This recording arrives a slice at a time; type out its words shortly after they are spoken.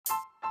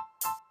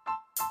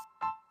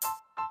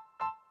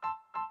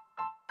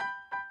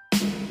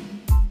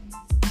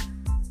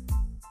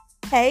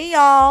Hey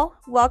y'all,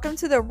 welcome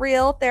to the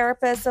Real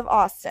Therapists of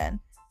Austin.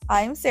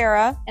 I'm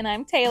Sarah. And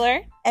I'm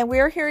Taylor. And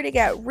we're here to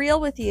get real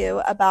with you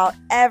about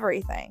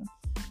everything.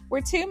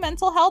 We're two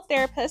mental health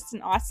therapists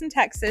in Austin,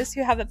 Texas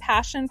who have a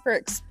passion for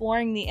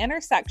exploring the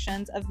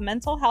intersections of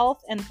mental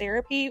health and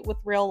therapy with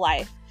real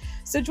life.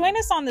 So join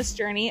us on this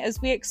journey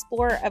as we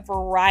explore a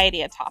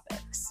variety of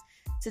topics.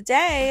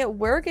 Today,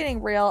 we're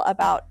getting real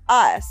about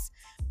us.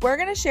 We're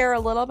going to share a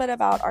little bit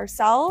about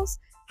ourselves,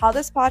 how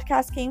this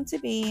podcast came to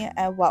be,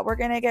 and what we're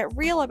going to get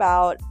real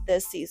about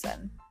this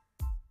season.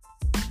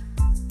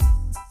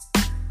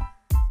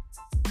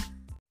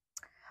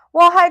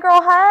 Well, hi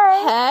girl,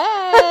 hey.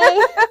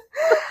 Hey!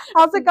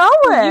 How's it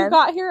going? You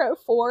got here at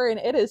 4 and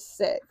it is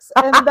 6.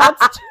 And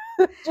that's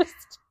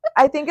just...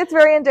 I think it's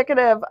very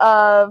indicative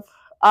of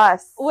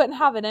us. Wouldn't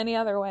have it any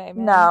other way,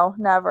 man. No,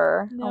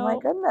 never. No. Oh my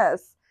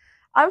goodness.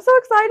 I'm so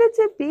excited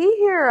to be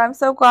here. I'm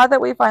so glad that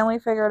we finally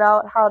figured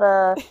out how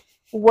to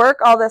work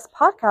all this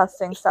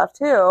podcasting stuff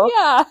too.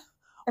 Yeah.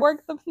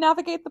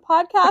 Navigate the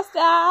podcast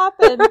app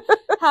and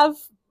have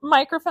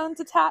microphones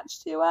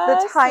attached to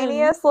us. The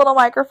tiniest little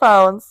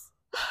microphones.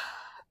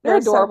 They're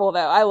adorable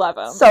though. I love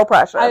them. So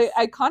precious.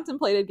 I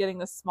contemplated getting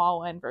the small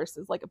one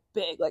versus like a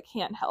big like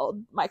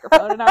handheld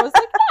microphone, and I was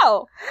like,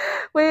 no.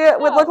 We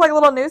would look like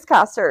little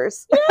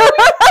newscasters. Yeah, we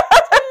do.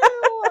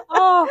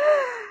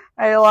 Oh,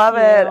 I love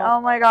it. Yeah. Oh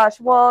my gosh.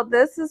 Well,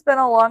 this has been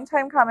a long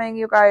time coming,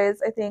 you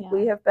guys. I think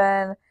we have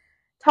been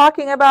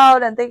talking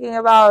about and thinking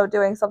about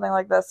doing something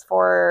like this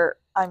for,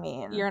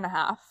 year and a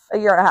half. A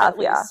year and a half, At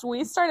least.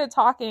 We started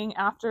talking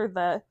after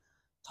the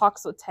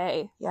Talks with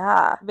Tay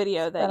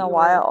video that in a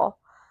while.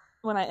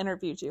 When I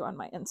interviewed you on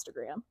my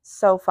Instagram.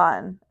 So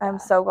fun. I'm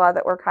so glad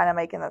that we're kind of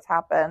making this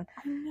happen.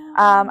 I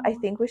know. I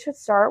think we should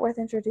start with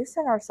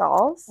introducing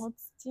ourselves.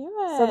 Let's do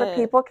it. So that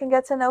people can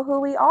get to know who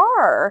we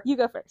are. You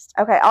go first.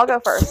 Okay, I'll go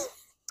first.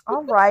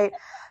 All right.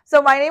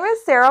 So my name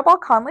is Sarah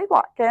Balconley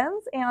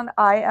Watkins, and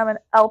I am an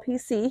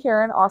LPC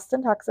here in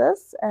Austin,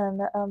 Texas.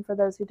 And for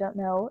those who don't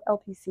know,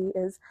 LPC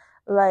is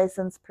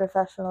Licensed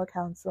Professional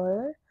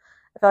Counselor.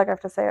 I feel like I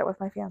have to say it with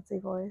my fancy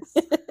voice.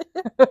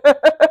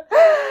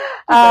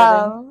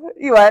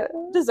 You what?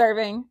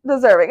 Deserving.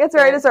 It's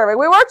very deserving.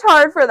 We worked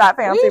hard for that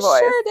fancy voice. We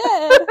sure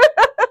did.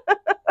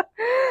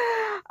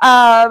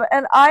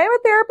 And I am a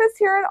therapist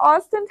here in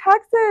Austin,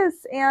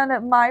 Texas,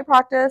 and my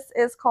practice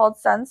is called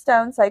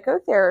Sunstone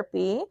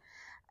Psychotherapy.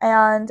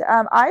 And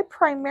I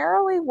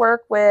primarily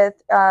work with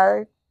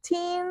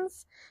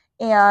teens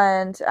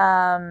and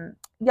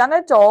young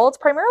adults,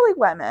 primarily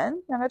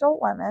young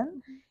adult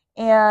women,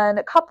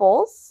 and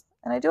couples.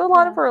 And I do a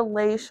lot of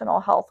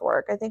relational health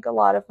work. I think a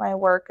lot of my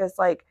work is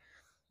like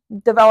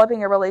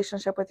developing a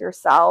relationship with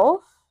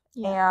yourself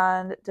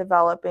and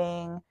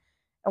developing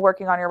and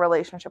working on your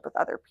relationship with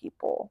other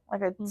people.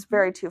 Like it's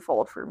very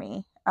twofold for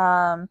me.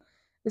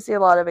 We see a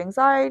lot of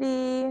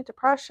anxiety,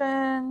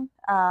 depression,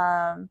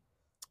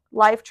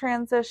 life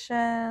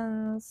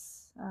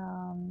transitions,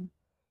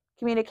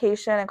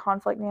 communication and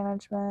conflict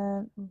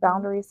management,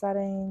 boundary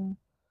setting,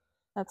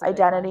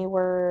 identity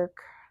work,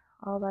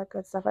 all that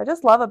good stuff. I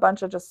just love a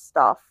bunch of just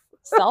stuff.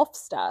 Self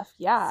stuff,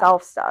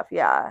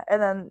 yeah. And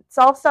then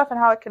self stuff and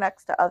how it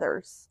connects to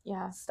others.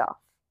 Stuff.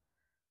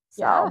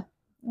 So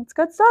it's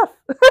good stuff.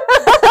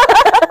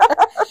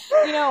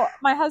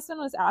 My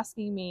husband was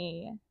asking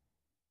me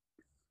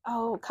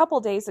a couple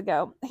days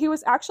ago. He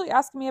was actually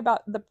asking me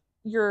about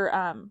your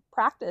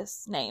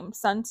practice name,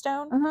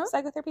 Sunstone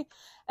Psychotherapy,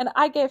 and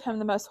I gave him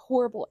the most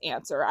horrible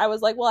answer. I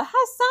was like, well, it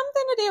has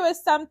something to do with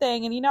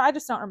something, and I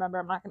just don't remember.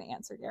 I'm not going to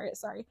answer, Garrett,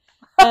 sorry.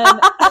 And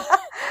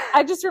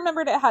I just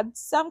remembered it had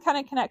some kind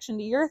of connection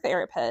to your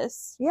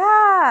therapist,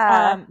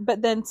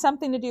 but then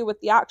something to do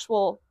with the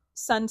actual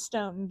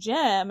Sunstone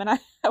gym, and I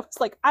was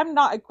like, I'm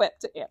not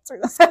equipped to answer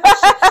this question.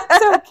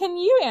 So can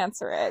you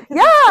answer it?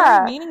 It's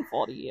very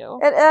meaningful to you.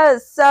 It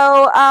is.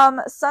 So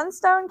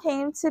Sunstone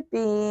came to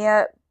be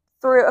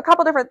through a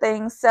couple different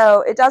things.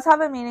 So it does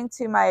have a meaning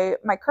to my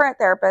current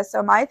therapist.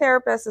 So my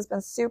therapist has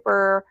been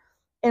super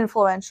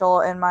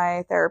influential in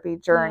my therapy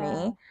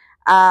journey.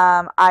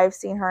 I've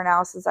seen her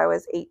now since I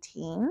was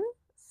 18.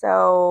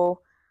 So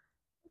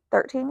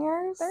 13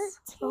 years?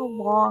 13?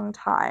 A long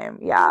time.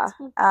 Yeah.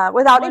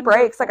 Without any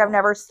breaks. Like I've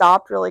never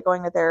stopped really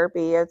going to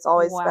therapy. It's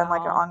always been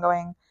like an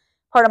ongoing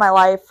part of my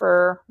life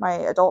for my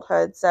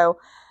adulthood. So,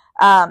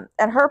 and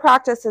her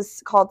practice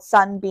is called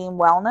Sunbeam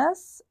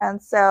Wellness.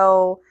 And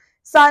so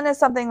Sun is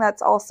something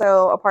that's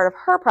also a part of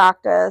her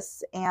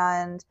practice,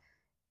 and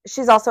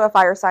she's also a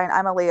fire sign.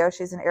 I'm a Leo,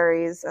 she's an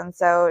Aries, and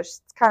so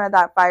it's kind of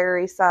that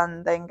fiery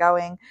sun thing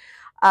going.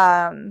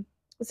 So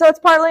it's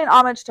partly an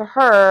homage to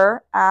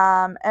her.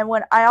 And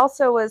when I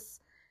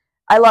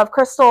love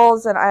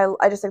crystals, and I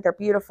just think they're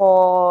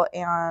beautiful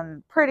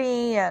and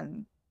pretty,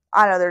 and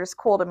I don't know, they're just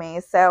cool to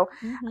me. So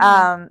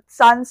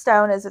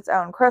Sunstone is its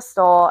own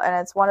crystal, and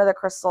it's one of the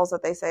crystals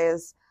that they say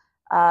is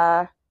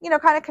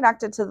kind of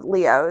connected to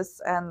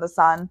Leos and the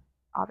sun,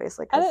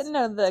 obviously. I didn't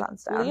know the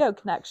Sunstone. Leo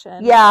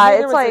connection. Yeah,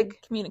 it's like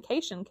a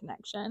communication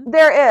connection.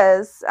 There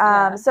is.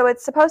 So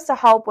it's supposed to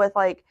help with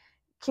like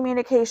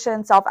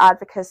communication,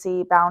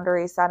 self-advocacy,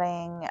 boundary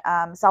setting,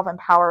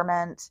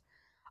 self-empowerment,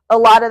 a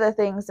lot of the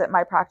things that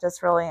my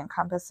practice really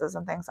encompasses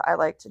and things that I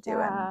like to do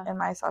in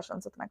my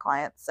sessions with my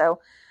clients. So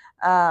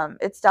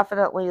it's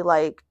definitely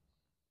like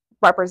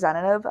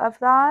representative of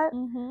that.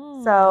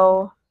 Mm-hmm.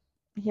 So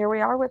here we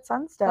are with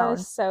Sunstone. That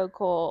is so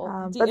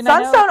cool. But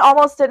Sunstone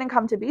almost didn't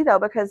come to be though,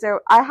 because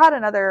I had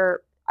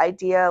another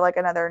idea, like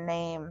another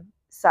name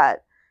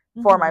set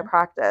for my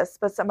practice,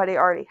 but somebody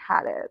already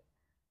had it.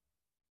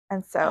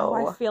 And so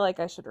I feel like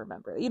I should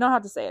remember. You don't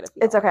have to say it if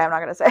you it's okay. I'm not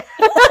going to say it.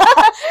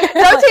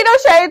 No tea, no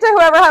shade to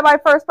whoever had my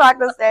first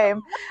practice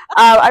name.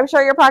 I'm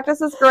sure your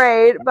practice is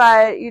great,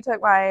 but you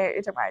took my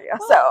idea.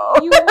 Well,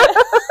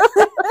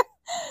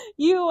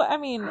 I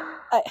mean,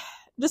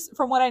 just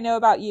from what I know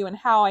about you and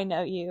how I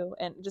know you,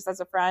 and just as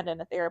a friend and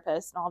a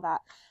therapist and all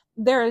that,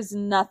 there is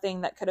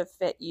nothing that could have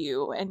fit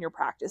you and your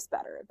practice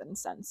better than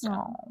Sunstone.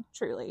 Oh,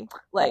 truly.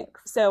 Like,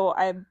 thanks. So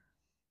I'm,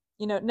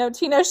 no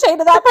tea, no shade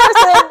to that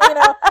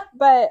person,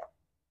 but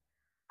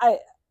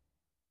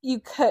you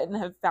couldn't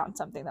have found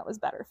something that was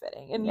better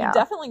fitting, and you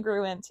definitely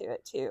grew into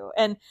it too.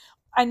 And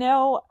I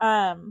know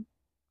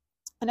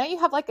you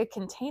have like a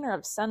container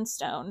of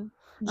Sunstone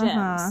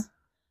gems.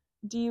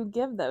 Do you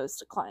give those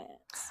to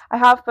clients? I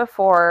have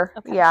before.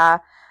 Okay. Yeah.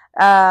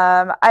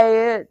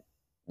 I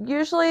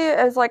usually,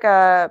 as like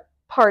a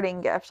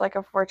parting gift, like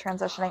if we're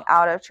transitioning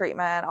out of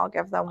treatment, I'll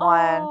give them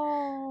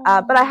one.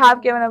 But I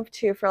have given them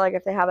two for like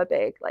if they have a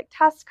big like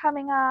test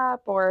coming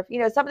up, or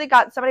if somebody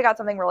got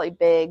something really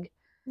big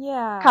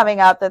coming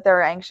up that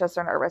they're anxious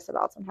or nervous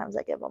about. Sometimes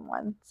I give them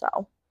one.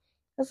 So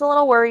there's a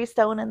little worry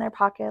stone in their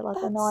pocket. Let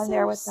them know I'm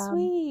there with them.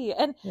 Sweet.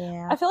 And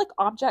I feel like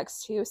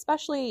objects too,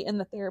 especially in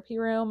the therapy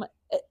room,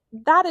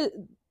 that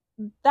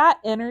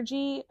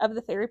energy of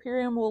the therapy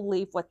room will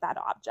leave with that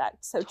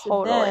object. So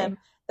to them,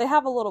 they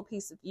have a little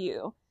piece of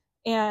you,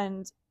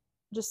 and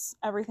just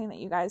everything that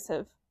you guys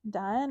have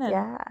done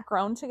and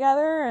grown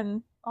together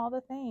and all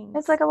the things.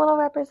 It's like a little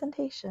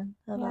representation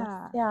of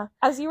us. Yeah.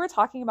 As you were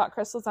talking about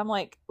crystals, I'm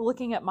like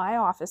looking at my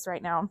office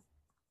right now,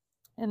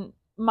 and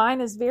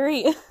mine is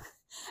very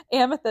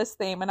amethyst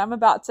theme, and I'm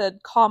about to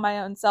call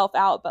my own self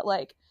out, but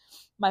like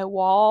my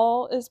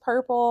wall is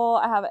purple.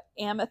 I have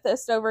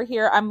amethyst over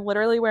here. I'm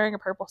literally wearing a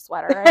purple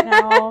sweater right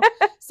now.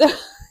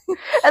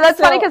 And that's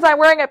funny because I'm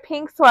wearing a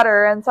pink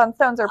sweater and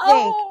Sunstones are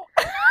pink.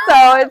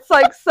 So it's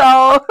like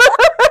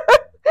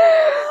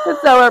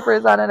it's so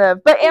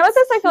representative. But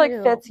amethyst, I feel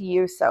like fits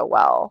you so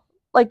well.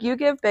 Like you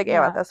give big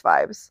amethyst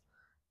vibes.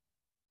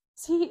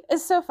 See,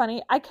 it's so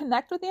funny. I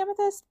connect with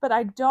amethyst, but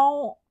I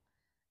don't.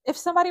 If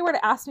somebody were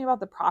to ask me about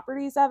the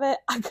properties of it,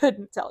 I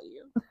couldn't tell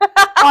you.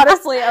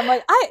 Honestly, I'm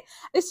like,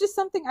 it's just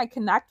something I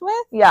connect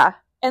with. Yeah.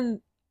 And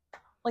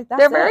like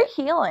they're very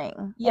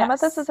healing. Yes.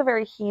 Amethyst is a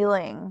very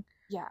healing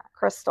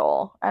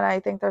crystal. And I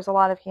think there's a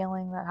lot of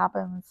healing that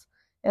happens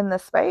in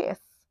this space.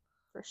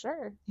 For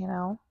sure.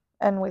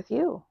 And with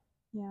you.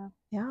 Yeah.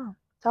 Yeah.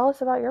 Tell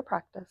us about your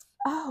practice.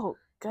 Oh,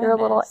 goodness. You're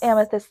a little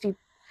amethysty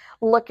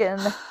looking.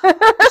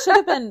 It should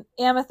have been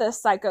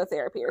amethyst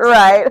psychotherapy or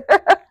something.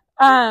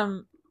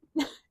 Right.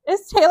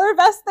 Is Taylor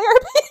Vest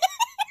therapy?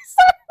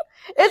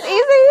 It's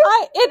easy.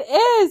 It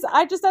is.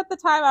 I just, at the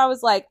time, I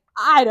was like,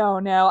 I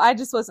don't know. I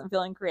just wasn't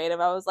feeling creative.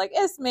 I was like,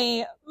 it's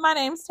me. My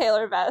name's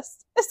Taylor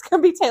Vest. It's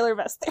going to be Taylor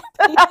Vest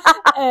therapy.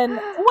 And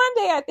one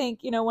day, I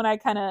think, when I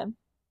kind of,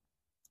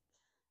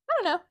 I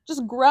don't know,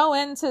 just grow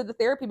into the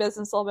therapy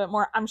business a little bit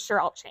more, I'm sure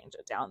I'll change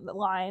it down the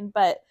line.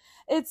 But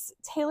it's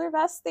Taylor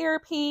Vest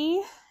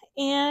therapy.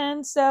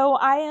 And so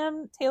I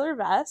am Taylor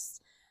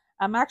Vest.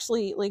 I'm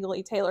actually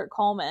legally Taylor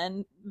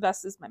Coleman.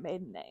 Vest is my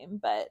maiden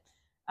name, but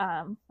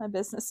my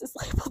business is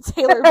labeled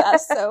Taylor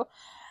Vest. So,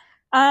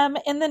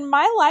 and then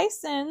my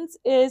license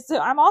is, so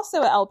I'm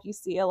also a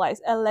LPC,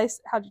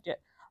 how'd you do it?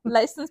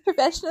 Licensed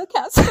professional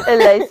counselor. A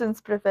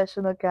licensed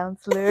professional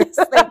counselor. Yes,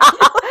 I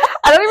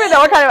don't even know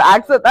what kind of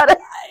accent that is.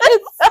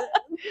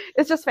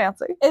 It's just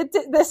fancy.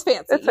 This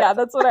fancy. It's fancy.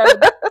 That's what I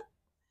would do.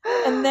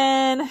 And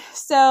then,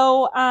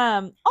 so,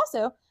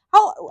 also,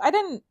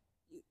 I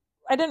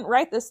didn't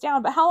write this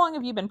down, but how long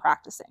have you been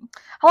practicing?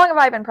 How long have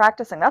I been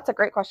practicing? That's a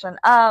great question.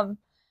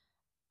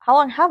 How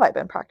long have I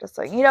been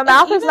practicing?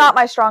 Math is not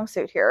my strong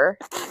suit here.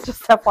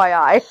 Just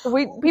FYI.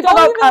 People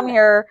don't come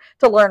here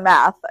to learn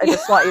math. I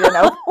just want you to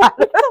know that.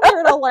 We come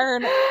here to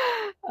learn.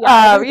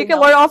 You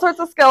can learn all sorts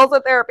of skills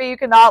in therapy. You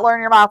cannot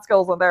learn your math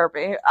skills in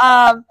therapy.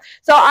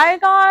 So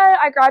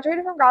I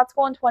graduated from grad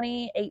school in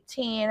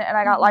 2018 and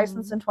I got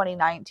licensed in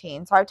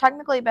 2019. So I've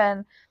technically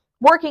been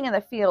working in the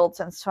field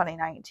since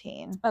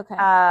 2019. Okay.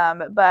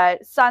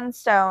 But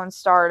Sunstone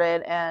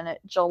started in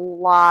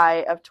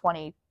July of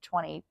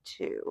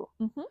 2022.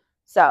 Mm-hmm.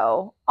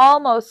 So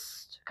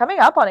almost coming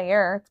up on a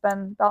year. It's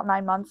been about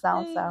 9 months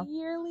now. So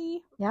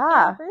yearly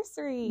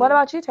anniversary. What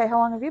about you, Tay? How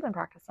long have you been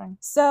practicing?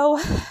 So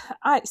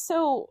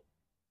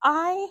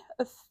I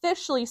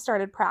officially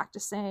started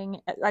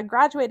practicing. I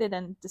graduated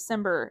in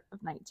December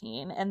of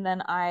 19, and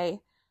then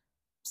I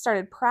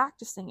started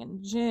practicing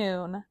in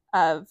June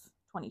of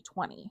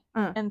 2020.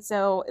 And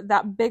so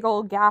that big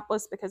old gap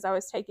was because I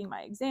was taking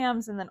my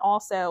exams, and then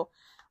also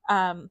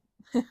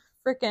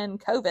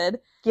freaking COVID.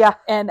 Yeah.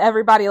 And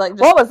everybody like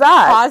just what was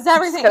that? Paused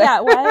everything. Yeah,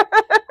 what?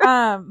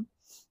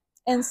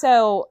 And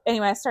so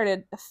anyway, I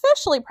started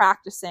officially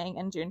practicing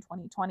in June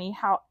 2020.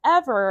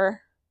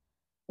 However,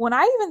 when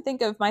I even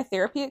think of my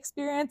therapy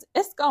experience,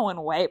 it's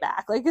going way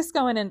back. Like it's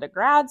going into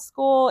grad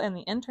school and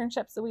the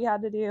internships that we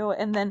had to do.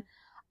 And then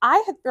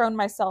I had thrown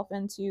myself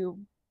into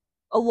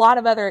a lot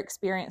of other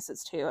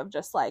experiences too, of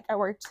just like, I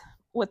worked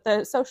with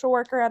the social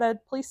worker at a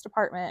police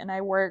department, and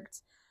I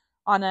worked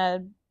on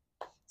a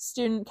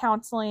student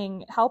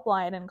counseling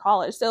helpline in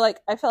college. So like,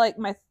 I feel like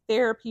my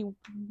therapy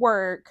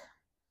work,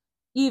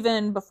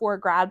 even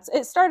before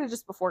it started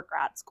just before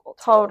grad school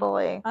too.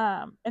 Totally.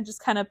 And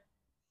just kind of,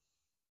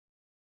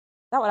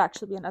 that would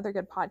actually be another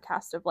good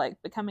podcast of like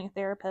becoming a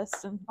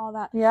therapist and all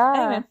that. Yeah.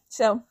 Anyway,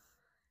 so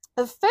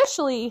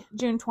officially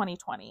June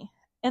 2020.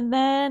 And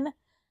then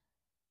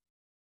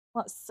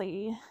let's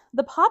see,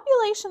 the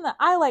population that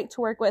I like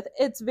to work with,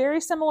 it's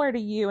very similar to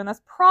you. And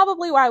that's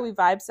probably why we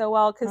vibe so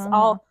well. Cause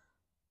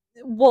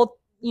we'll,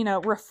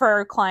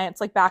 refer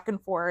clients like back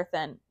and forth,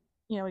 and,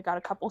 we got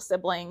a couple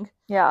sibling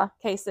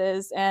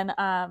cases. And,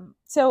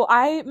 so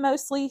I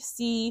mostly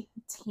see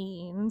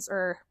teens,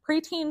 or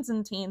preteens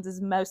and teens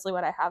is mostly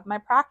what I have. My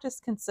practice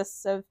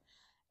consists of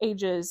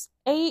ages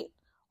 8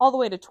 all the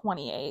way to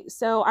 28.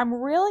 So I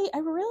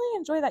really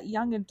enjoy that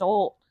young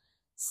adult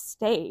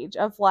stage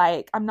of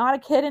like, I'm not a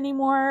kid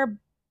anymore,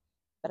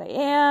 but I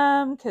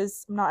am,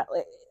 because I'm not,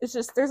 it's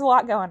just, there's a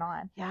lot going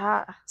on.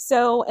 Yeah.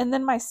 So, and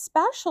then my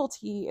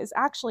specialty is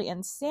actually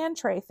in sand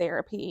tray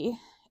therapy,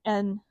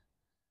 and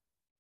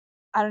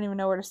I don't even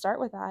know where to start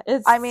with that.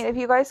 If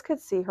you guys could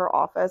see her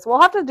office, we'll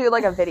have to do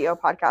like a video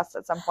podcast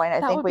at some point.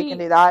 I think we can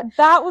do that.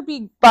 That would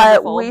be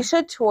But wonderful. We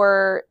should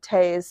tour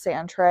Tay's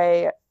sand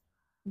tray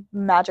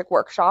magic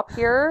workshop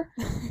here.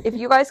 If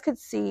you guys could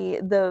see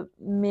the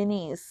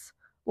minis,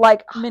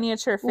 like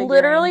miniature figurine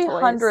literally toys.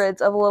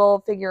 Hundreds of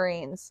little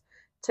figurines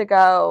to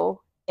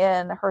go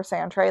in her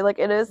sand tray. Like,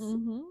 it is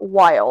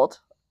wild.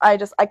 I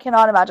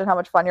cannot imagine how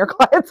much fun your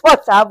clients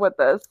must have with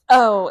this.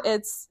 Oh,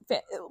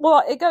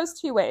 it goes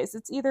two ways.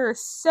 It's either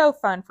so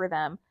fun for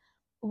them,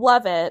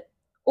 love it,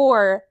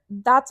 or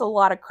that's a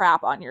lot of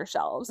crap on your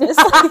shelves. It's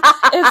like,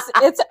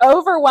 it's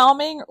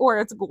overwhelming, or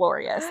it's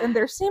glorious, and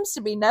there seems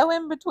to be no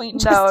in between.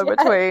 Yeah.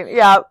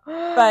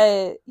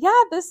 But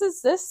yeah, this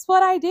is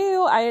what I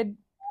do.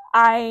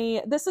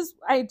 I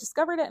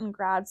discovered it in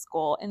grad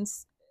school,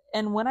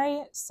 and when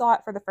I saw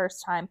it for the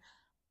first time,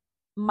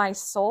 my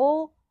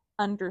soul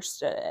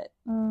understood it.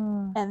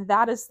 And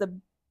that is the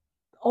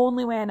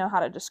only way I know how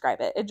to describe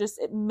it.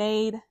 It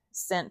made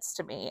sense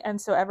to me. And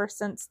so ever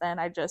since then,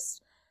 I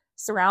just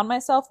surround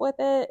myself with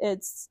it.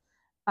 It's,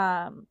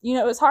 it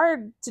was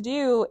hard to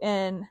do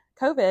in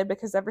COVID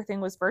because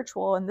everything was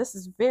virtual, and this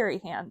is very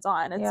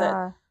hands-on. It's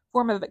a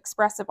form of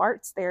expressive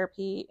arts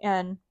therapy,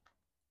 and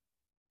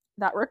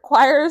that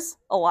requires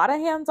a lot of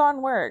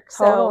hands-on work.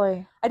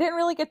 Totally. So I didn't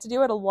really get to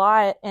do it a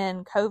lot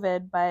in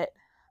COVID, but,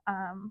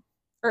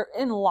 or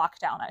in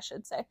lockdown, I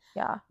should say.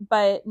 Yeah.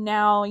 But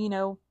now,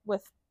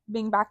 with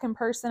being back in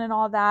person and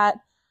all that,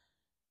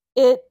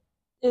 it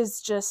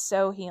is just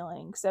so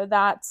healing. So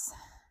that's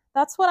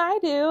what I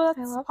do.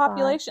 That's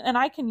population. That. And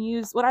I can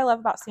use, what I love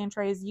about sand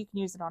tray is you can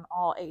use it on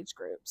all age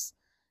groups,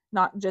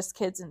 not just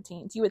kids and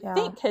teens. You would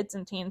think kids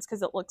and teens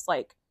because it looks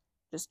like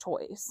just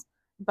toys,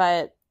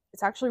 but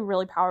it's actually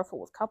really powerful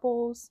with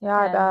couples. Yeah,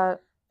 I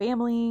bet.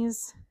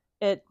 Families.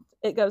 It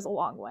goes a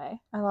long way.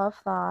 I love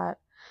that.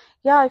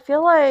 Yeah, I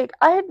feel like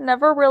I had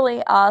never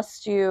really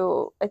asked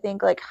you, I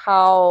think, like,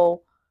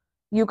 how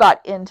you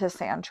got into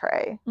sand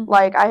tray.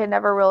 Like, I had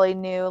never really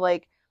knew,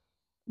 like,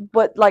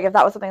 what, like, if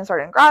that was something that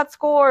started in grad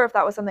school, or if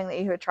that was something that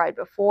you had tried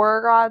before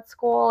grad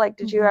school. Like,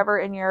 did you ever,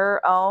 in your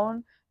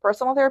own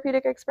personal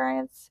therapeutic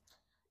experience,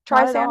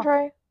 try sand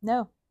tray?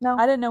 No.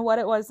 I didn't know what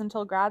it was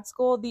until grad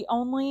school. The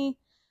only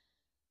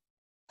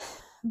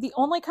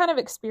kind of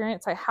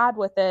experience I had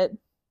with it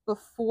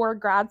before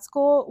grad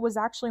school was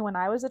actually when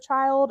I was a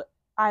child.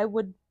 I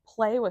would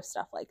play with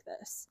stuff like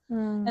this.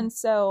 And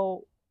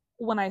so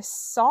when I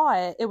saw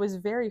it, it was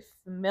very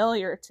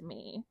familiar to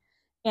me.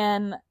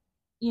 And,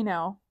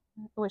 I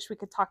wish we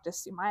could talk to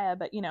Sumaya,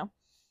 but,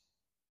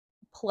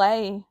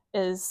 play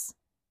is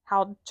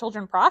how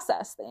children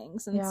process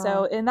things. And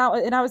so, and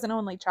I was an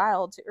only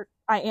child, or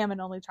I am an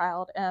only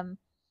child.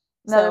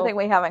 Another thing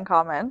we have in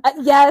common.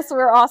 Yes,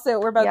 we're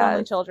both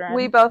only children.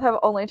 We both have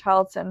only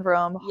child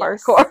syndrome,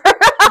 hardcore.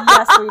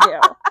 Yes, we do.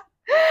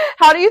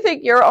 How do you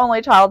think your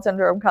only child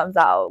syndrome comes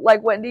out?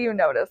 Like, when do you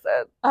notice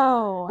it?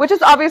 Oh. Which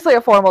is obviously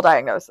a formal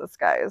diagnosis,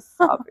 guys.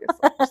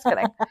 Obviously. Just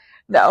kidding.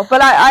 No,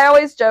 but I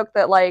always joke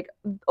that, like,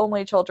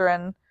 only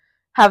children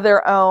have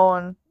their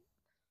own,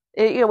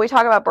 we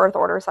talk about birth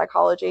order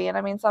psychology, and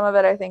I mean, some of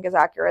it I think is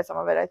accurate, some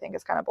of it I think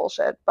is kind of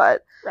bullshit,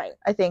 but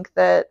I think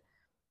that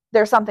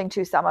there's something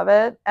to some of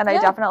it, and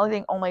I definitely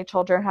think only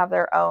children have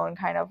their own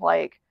kind of,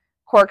 like,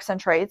 quirks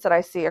and traits that I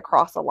see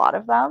across a lot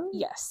of them.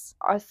 Yes.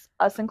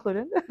 Us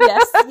included.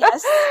 Yes.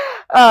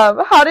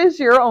 How does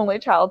your only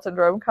child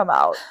syndrome come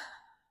out?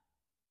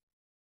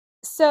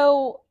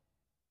 So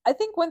I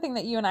think one thing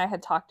that you and I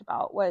had talked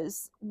about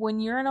was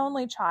when you're an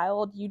only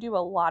child, you do a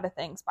lot of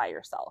things by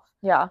yourself.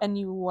 Yeah. And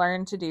you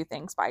learn to do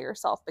things by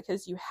yourself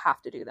because you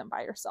have to do them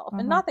by yourself.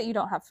 And not that you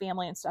don't have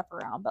family and stuff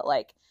around, but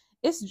like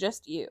it's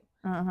just you.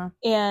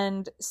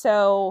 And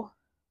so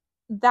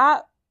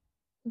that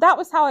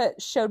was how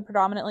it showed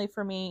predominantly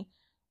for me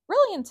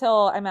really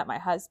until I met my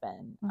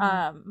husband.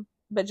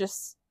 But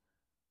just,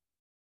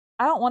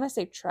 I don't want to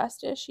say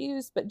trust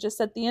issues, but just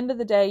at the end of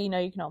the day, you know,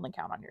 you can only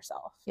count on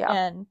yourself. Yeah.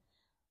 And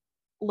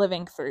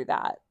living through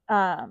that.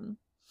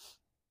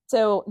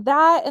 So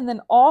that, and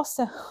then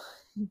also,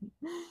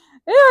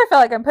 I feel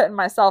like I'm putting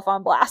myself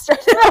on blast right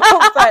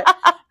now,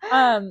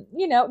 but,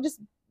 you know,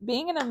 just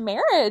being in a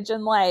marriage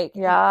and like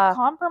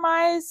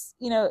compromise,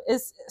 you know,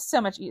 is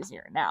so much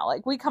easier now.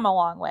 Like we come a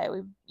long way.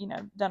 We've, you know,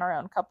 done our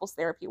own couples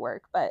therapy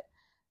work, but,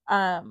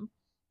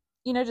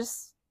 you know,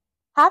 just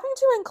having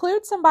to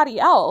include somebody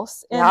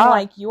else in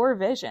like your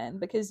vision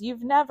because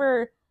you've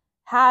never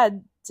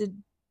had to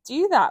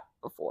do that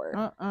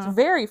before. It's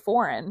very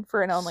foreign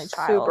for an only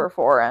child. Super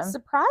foreign.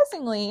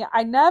 Surprisingly,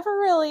 I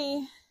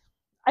didn't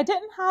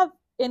have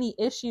any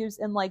issues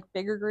in like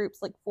bigger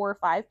groups, like 4 or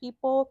 5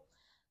 people.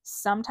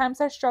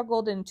 Sometimes I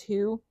struggled in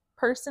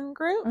 2-person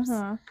groups,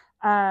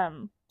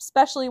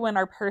 especially when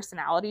our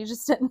personality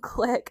just didn't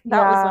click.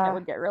 That was when it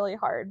would get really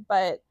hard.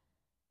 But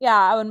yeah,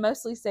 I would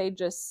mostly say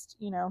just,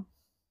 you know,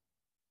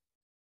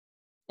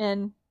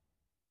 in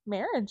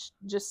marriage,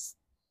 just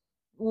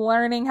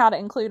learning how to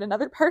include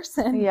another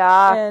person.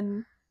 Yeah.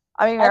 And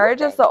I mean,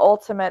 marriage is the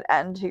ultimate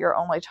end to your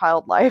only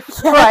child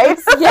life, right?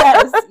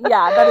 Yes.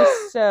 Yeah, that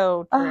is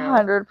so true.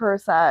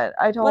 100%.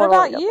 I totally What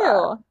about get you?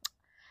 That.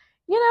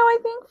 You know, I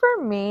think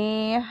for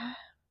me,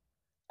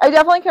 I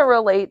definitely can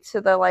relate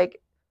to the,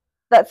 like,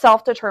 that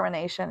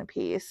self-determination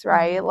piece,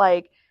 right?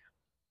 Like,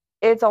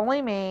 it's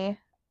only me,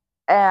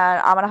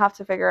 and I'm going to have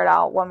to figure it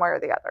out one way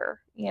or the other,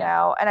 you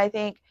know? And I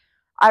think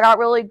I got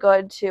really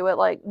good to it,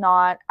 like,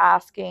 not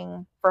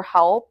asking for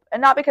help.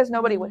 And not because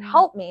nobody would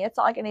help me. It's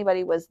not like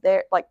anybody was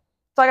there. Like,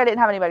 it's like I didn't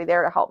have anybody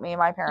there to help me.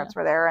 My parents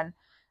were there, and,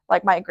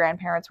 like, my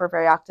grandparents were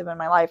very active in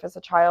my life as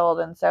a child.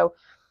 And so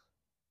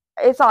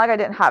it's not like I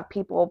didn't have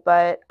people,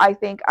 but I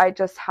think I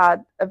just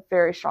had a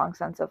very strong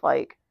sense of,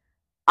 like,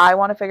 I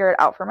want to figure it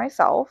out for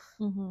myself.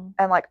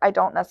 And, like, I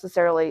don't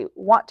necessarily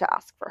want to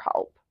ask for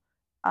help.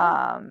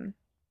 And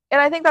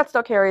I think that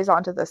still carries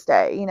on to this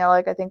day. You know,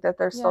 like, I think that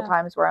there's still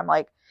times where I'm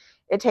like,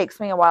 it takes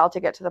me a while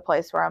to get to the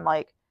place where I'm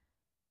like,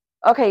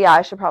 okay, yeah,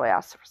 I should probably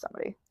ask for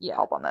somebody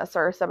help on this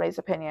or somebody's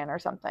opinion or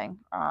something.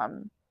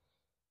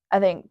 I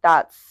think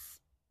that's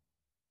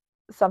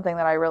something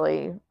that I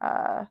really,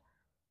 I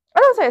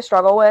don't say I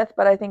struggle with,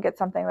 but I think it's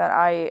something that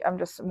I am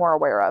just more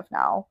aware of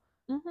now.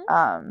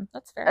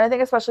 That's fair. And I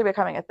think especially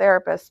becoming a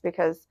therapist,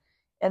 because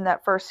in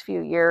that first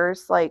few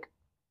years, like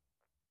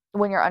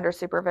when you're under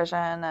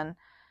supervision and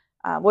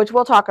which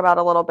we'll talk about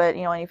a little bit,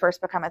 you know, when you first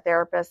become a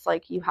therapist,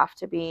 like you have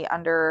to be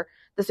under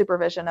the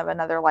supervision of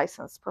another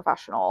licensed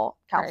professional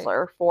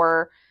counselor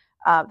for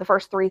the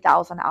first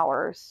 3,000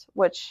 hours,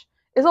 which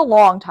is a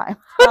long time.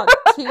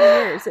 2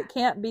 years. It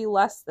can't be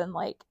less than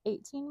like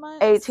 18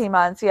 months. 18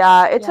 months,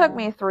 yeah. It took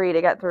me 3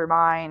 to get through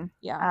mine.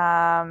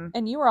 Yeah.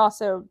 And you were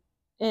also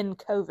in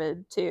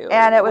COVID too.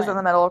 And it was in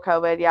the middle of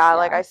COVID,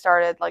 Like I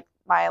started like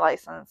my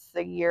license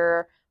the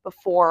year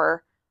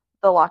before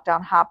the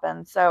lockdown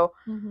happened. So,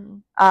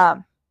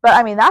 but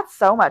I mean, that's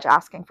so much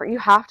asking for, you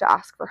have to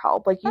ask for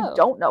help. Like you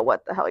don't know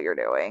what the hell you're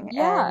doing.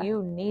 And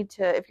you need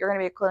to, if you're going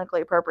to be a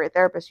clinically appropriate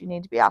therapist, you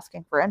need to be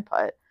asking for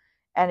input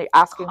and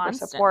asking for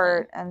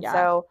support. And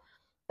so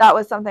that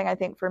was something I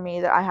think for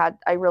me that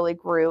I really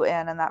grew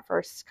in that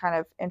first kind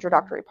of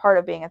introductory part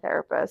of being a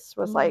therapist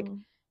was like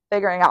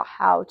figuring out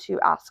how to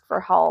ask for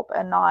help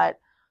and not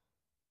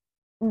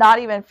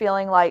even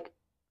feeling like,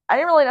 I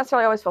didn't really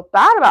necessarily always feel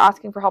bad about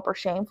asking for help or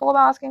shameful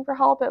about asking for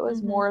help. It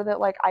was more that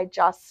like,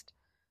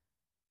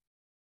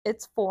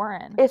 it's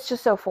foreign. It's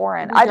just so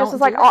foreign. I just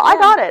was like, oh, I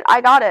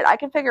got it. I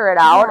can figure it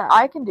out. Yeah.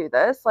 I can do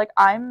this. Like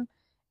and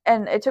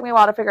it took me a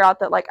while to figure out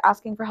that like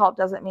asking for help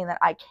doesn't mean that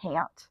I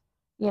can't,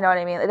 you know what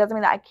I mean? It doesn't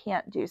mean that I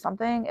can't do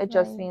something. It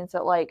just means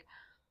that like,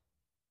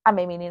 I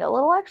maybe need a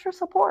little extra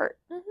support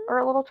or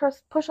a little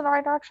push in the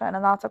right direction.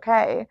 And that's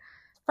okay.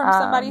 From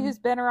somebody who's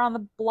been around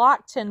the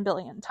block 10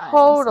 billion times.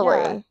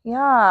 Totally.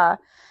 Yeah.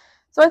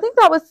 So I think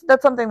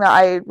that's something that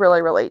I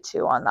really relate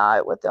to on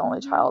that with the only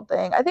child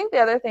thing. I think the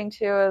other thing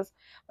too is,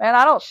 man,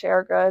 I don't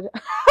share good.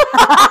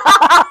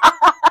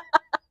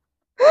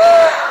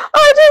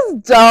 I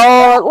just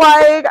don't.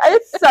 Like,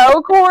 it's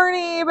so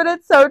corny, but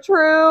it's so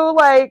true.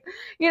 Like,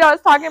 you know, I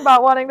was talking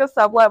about wanting to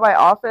sublet my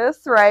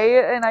office,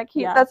 right? And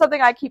that's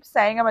something I keep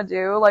saying I'm gonna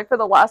do. Like, for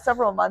the last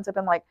several months, I've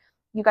been like,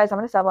 you guys, I'm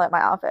gonna sublet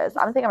my office.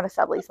 I don't think I'm gonna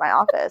sublease my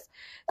office.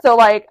 So,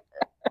 like,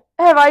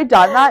 have I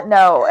done that?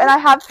 No. And I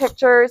have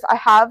pictures. I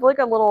have, like,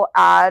 a little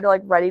ad,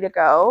 like, ready to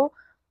go.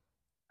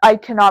 I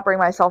cannot bring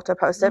myself to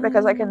post it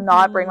because I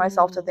cannot bring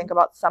myself to think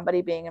about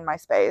somebody being in my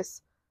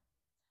space.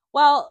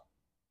 Well,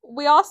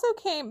 we also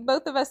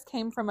both of us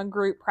came from a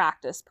group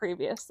practice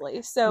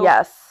previously. So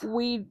yes,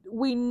 we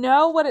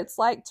know what it's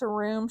like to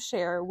room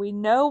share. We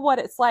know what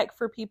it's like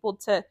for people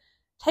to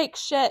take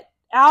shit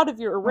out of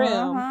your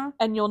room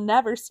and you'll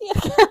never see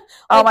it again.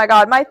 Oh my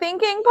God, my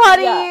thinking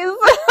putties. Yeah.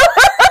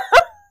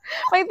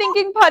 My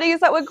thinking putties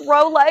that would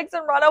grow legs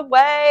and run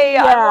away.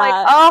 Yeah. I'm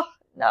like, oh,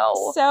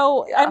 no.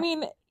 So, I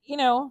mean, you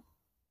know,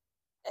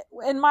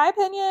 in my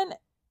opinion,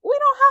 we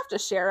don't have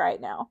to share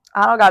right now.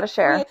 I don't got to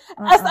share.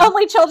 As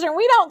only children,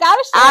 we don't got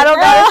to share. I don't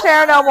got to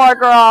share no more,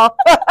 girl.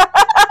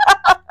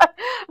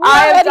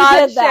 I am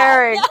done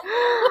sharing.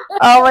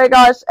 Oh my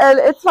gosh. And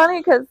it's funny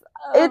because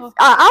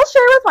I'll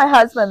share with my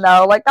husband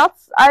though. Like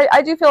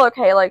I do feel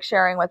okay like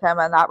sharing with him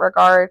in that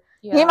regard.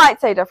 Yeah. He might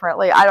say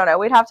differently. I don't know.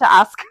 We'd have to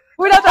ask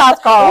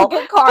Carl. We'll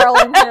get Carl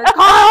in here.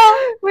 Carl,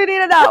 we need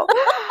to know.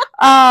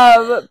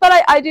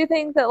 But I do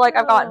think that like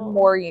I've gotten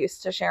more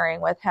used to sharing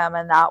with him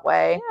in that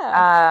way.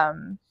 Yeah.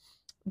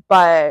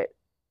 But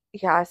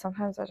yeah,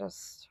 sometimes I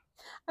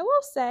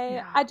will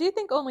say I do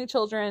think only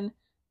children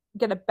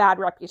get a bad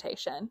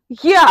reputation.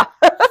 Yeah.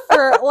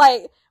 For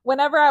like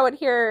whenever I would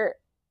hear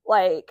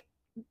like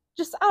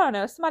just I don't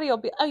know, somebody will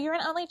be, oh, you're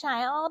an only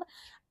child.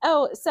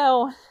 Oh,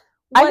 so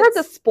I heard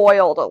the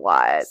spoiled a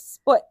lot.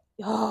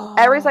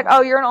 Everybody's like,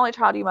 oh, you're an only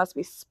child, you must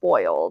be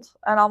spoiled.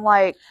 And I'm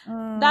like,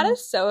 that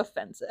is so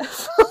offensive.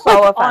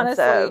 So offensive.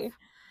 Honestly.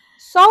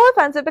 So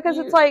offensive because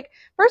it's like,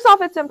 first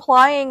off, it's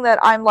implying that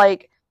I'm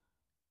like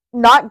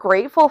not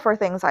grateful for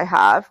things I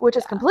have, which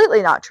is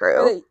completely not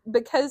true.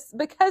 Because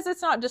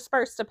it's not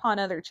dispersed upon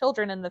other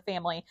children in the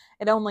family.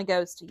 It only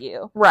goes to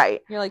you.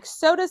 Right. You're like,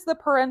 so does the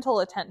parental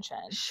attention.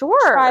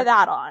 Sure. Try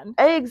that on.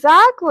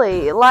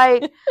 Exactly.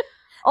 Like,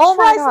 oh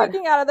my God.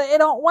 Sneaking out of it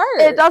don't work.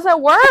 It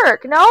doesn't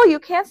work. No, you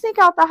can't sneak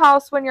out the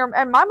house when you're,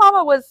 and my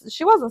mama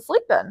she wasn't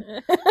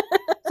sleeping.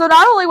 So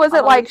not only was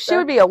it like she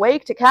would be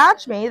awake to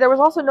catch me, there was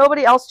also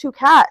nobody else to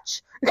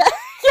catch.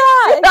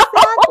 Yeah,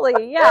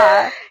 exactly.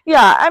 Yeah.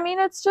 Yeah. I mean,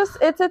 it's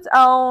its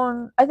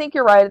own, I think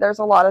you're right. There's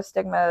a lot of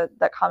stigma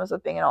that comes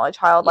with being an only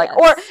child. Like,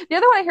 or the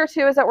other one I hear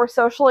too is that we're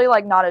socially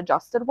like not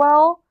adjusted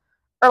well.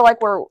 Or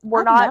like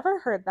we're not. I've never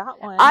heard that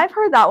one. I've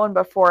heard that one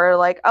before.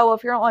 Like, oh,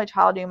 if you're an only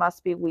child, you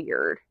must be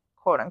weird,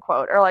 quote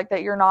unquote. Or like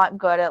that you're not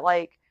good at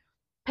like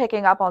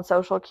picking up on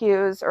social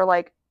cues or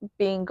like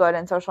being good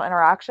in social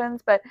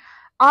interactions. But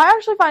I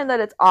actually find that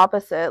it's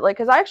opposite. Like,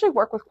 because I actually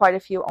work with quite a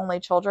few only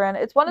children.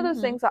 It's one of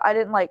those things that I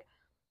didn't like.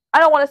 I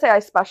don't want to say I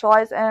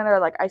specialize in or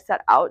like I set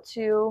out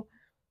to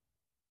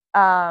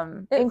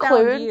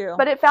include,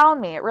 but it found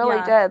me. It really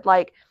did.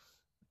 Like,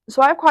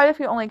 so I have quite a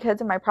few only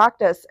kids in my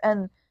practice,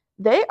 and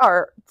they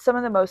are some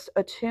of the most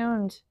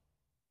attuned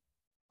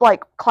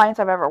like clients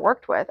I've ever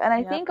worked with. And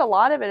I think a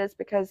lot of it is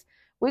because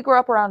we grew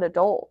up around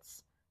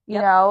adults. You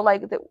know,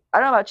 like I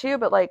don't know about you,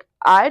 but like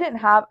I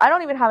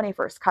don't even have any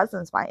first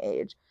cousins my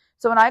age.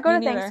 So when I go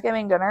to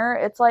Thanksgiving dinner,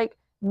 it's like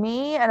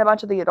me and a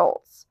bunch of the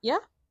adults. Yeah.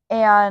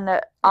 And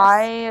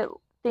I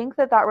think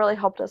that really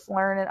helped us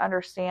learn and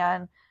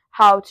understand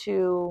how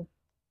to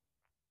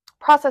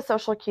process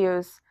social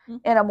cues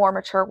in a more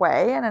mature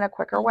way and in a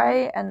quicker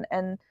way,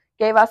 and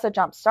gave us a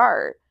jump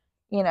start,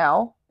 you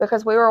know,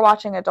 because we were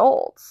watching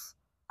adults.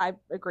 I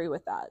agree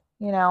with that.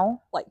 You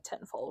know? Like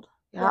tenfold.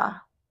 Yeah.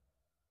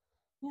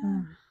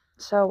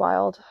 So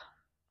wild.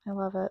 I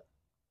love it.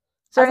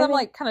 So I'm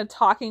like kind of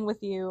talking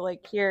with you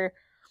like here,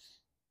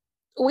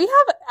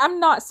 I'm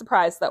not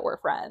surprised that we're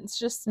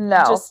friends.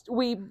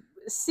 We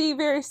see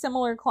very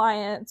similar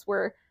clients.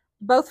 We're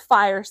both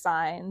fire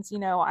signs. You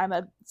know, I'm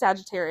a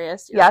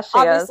Sagittarius. Yes, she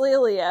obviously is.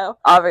 A Leo.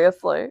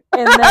 Obviously.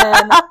 And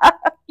then,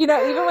 you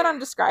know, even when I'm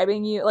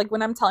describing you, like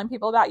when I'm telling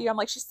people about you, I'm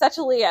like, she's such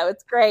a Leo.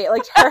 It's great.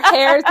 Like her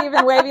hair is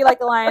even wavy like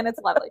a lion. It's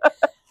lovely.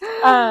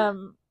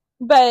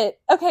 But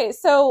okay,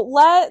 so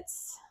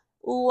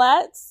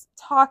let's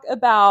talk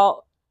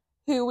about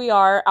who we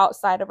are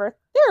outside of our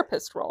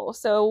therapist role.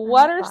 So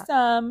what are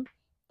some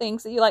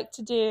things that you like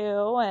to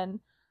do and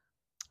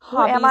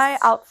hobbies? Who am I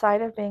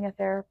outside of being a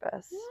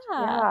therapist?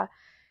 Yeah.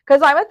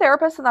 Because I'm a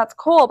therapist and that's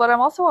cool, but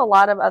I'm also a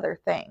lot of other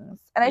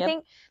things. And I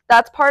think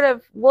that's part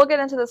of, we'll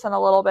get into this in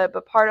a little bit,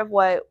 but part of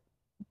why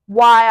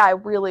I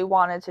really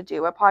wanted to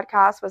do a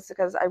podcast was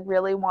because I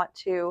really want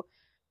to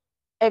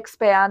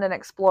expand and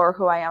explore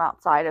who I am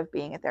outside of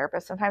being a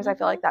therapist. Sometimes I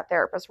feel like that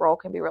therapist role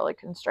can be really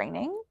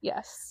constraining.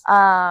 Yes.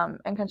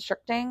 And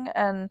constricting.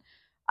 And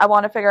I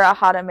want to figure out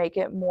how to make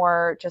it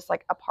more just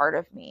like a part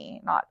of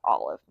me, not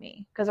all of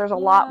me. Because there's a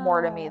lot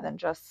more to me than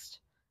just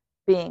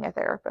being a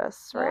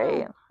therapist,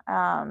 right?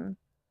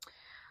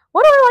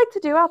 What do I like to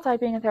do outside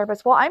being a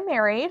therapist? Well, I'm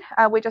married.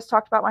 We just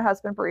talked about my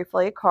husband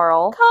briefly,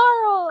 Carl.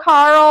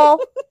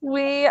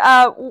 We,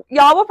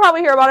 y'all will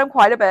probably hear about him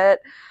quite a bit.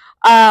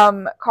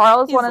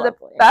 Carl is one of the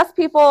best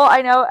people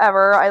I know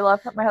ever. I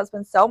love my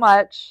husband so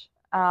much.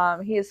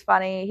 He is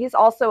funny. He's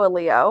also a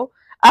Leo.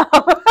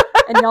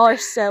 And y'all are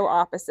so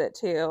opposite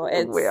too.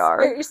 We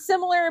are. It's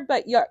similar,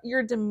 but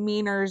your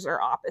demeanors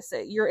are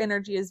opposite. Your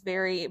energy is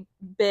very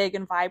big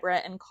and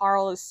vibrant, and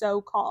Carl is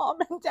so calm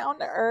and down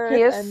to earth.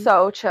 He is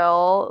so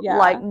chill. Yeah.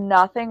 Like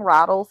nothing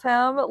rattles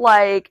him.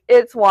 Like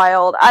it's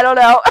wild. I don't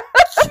know.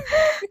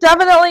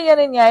 Definitely yin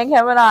and yang,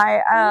 him and I.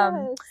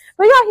 Yes.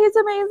 But yeah, he's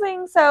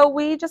amazing. So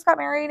we just got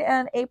married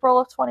in April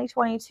of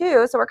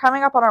 2022. So we're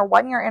coming up on our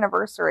 1-year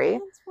anniversary.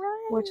 That's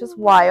right. Which is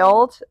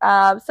wild.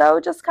 So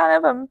just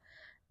kind of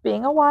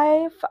being a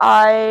wife.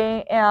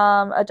 I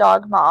am a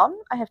dog mom.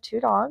 I have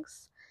 2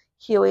 dogs,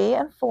 Huey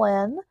and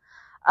Flynn.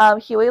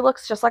 Huey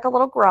looks just like a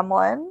little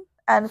gremlin,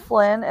 and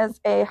Flynn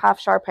is a half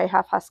Shar-Pei,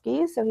 half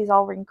Husky. So he's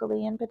all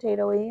wrinkly and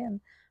potatoey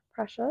and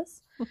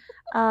precious.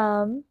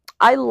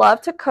 I love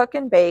to cook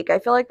and bake. I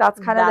feel like that's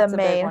kind of the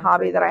main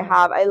hobby that I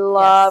have. I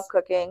love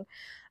cooking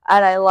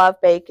and I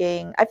love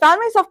baking. I found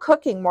myself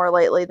cooking more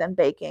lately than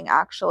baking,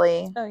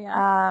 actually. Oh,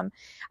 yeah.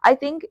 I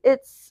think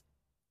it's,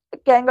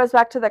 again, goes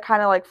back to the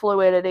kind of like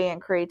fluidity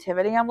and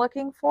creativity I'm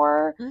looking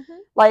for. Mm-hmm.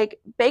 Like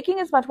baking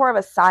is much more of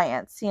a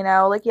science, you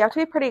know, like you have to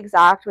be pretty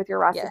exact with your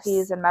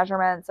recipes and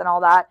measurements and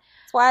all that.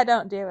 That's why I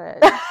don't do it.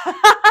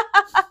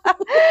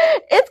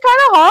 It's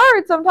kind of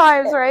hard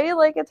sometimes, right?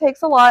 Like it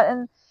takes a lot.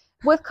 And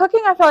with cooking,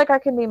 I feel like I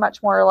can be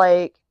much more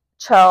like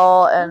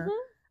chill, and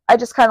I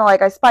just kind of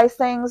like, I spice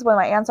things. When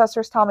my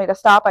ancestors tell me to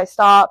stop, I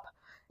stop.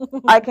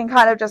 I can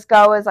kind of just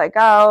go as I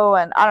go,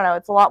 and I don't know,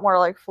 it's a lot more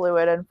like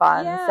fluid and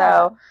fun. Yeah.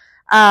 So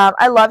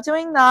I love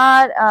doing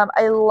that.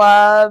 I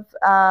love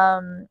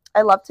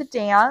to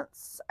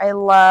dance. I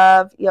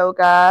love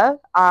yoga.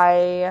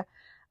 I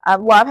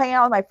love hanging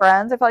out with my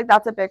friends. I feel like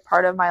that's a big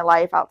part of my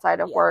life outside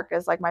of work,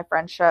 is like my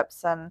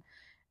friendships and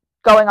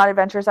going on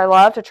adventures. I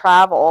love to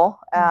travel.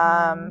 We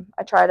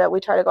try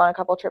to go on a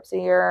couple trips a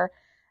year.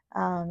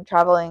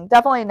 Traveling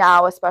definitely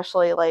now,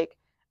 especially, like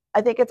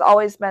I think it's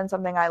always been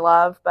something I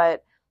love,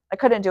 but I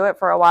couldn't do it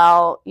for a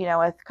while, you know,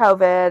 with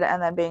COVID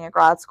and then being at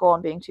grad school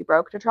and being too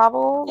broke to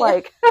travel.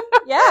 Like,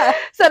 yeah.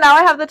 So now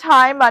I have the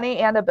time, money,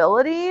 and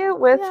ability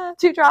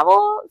to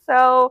travel.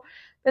 So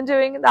been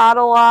doing that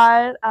a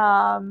lot.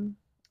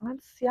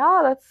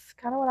 That's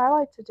kind of what I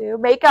like to do.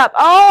 Makeup.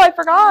 Oh, I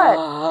forgot.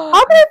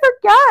 How could I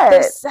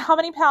forget? How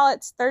many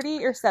palettes?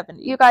 30 or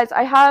 70? You guys,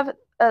 I have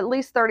at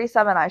least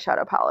 37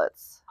 eyeshadow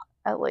palettes.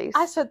 At least.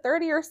 I said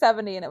 30 or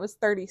 70, and it was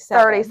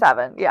 37.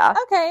 37, yeah.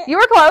 Okay. You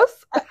were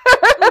close. So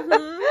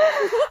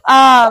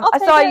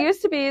I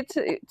used to be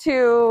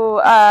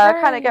to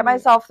kind of get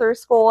myself through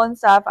school and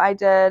stuff. I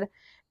did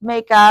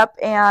makeup,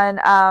 and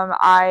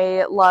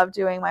I love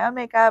doing my own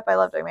makeup. I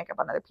love doing makeup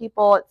on other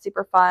people. It's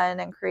super fun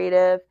and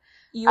creative.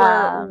 You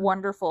are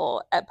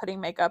wonderful at putting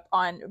makeup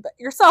on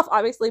yourself,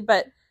 obviously,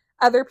 but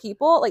other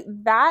people. Like,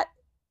 that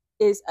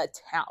is a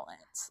talent.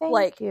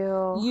 Thank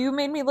you. You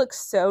made me look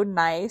so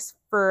nice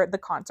for the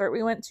concert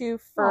we went to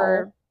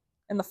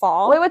in the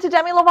fall. We went to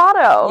Demi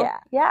Lovato.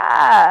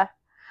 Yeah.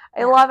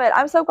 I love it.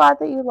 I'm so glad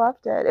that you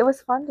loved it. It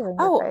was fun doing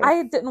your face.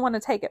 I didn't want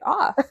to take it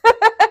off.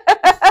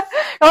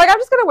 I'm like, I'm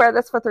just going to wear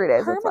this for 3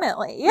 days.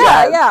 Permanently.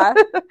 Yeah.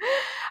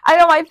 I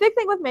know, my big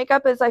thing with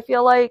makeup is I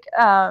feel like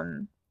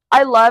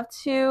I love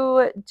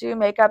to do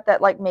makeup that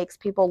like makes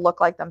people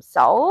look like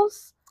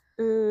themselves.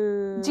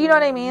 Ooh, do you know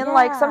what I mean? Yeah.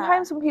 Like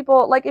sometimes when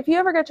people, like if you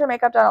ever get your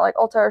makeup done at like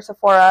Ulta or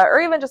Sephora or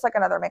even just like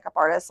another makeup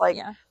artist, like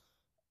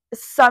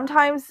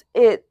sometimes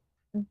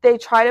they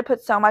try to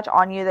put so much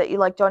on you that you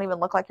like don't even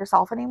look like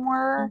yourself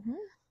anymore. Mm-hmm.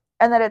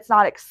 And that it's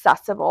not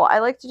accessible. I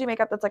like to do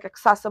makeup that's like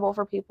accessible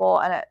for people,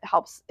 and it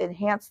helps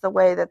enhance the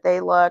way that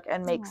they look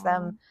and makes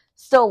them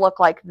still look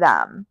like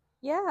them.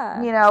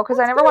 Yeah. You know, because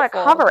I never want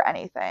to cover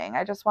anything.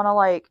 I just want to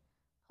like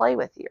play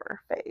with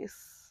your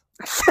face.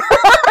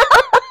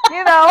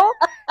 You know?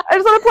 I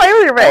just want to play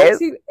with your face.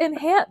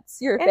 Enhance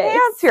your face.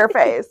 Enhance your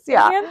face.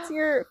 Yeah. Enhance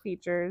your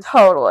features.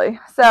 Totally.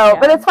 So,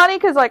 but it's funny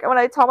because like when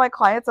I tell my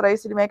clients that I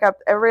used to do makeup,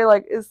 everybody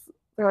like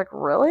they're like,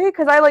 really?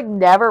 Because I like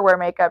never wear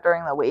makeup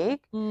during the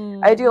week.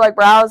 I do like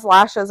brows,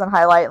 lashes, and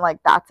highlight, and like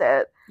that's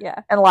it.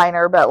 Yeah. And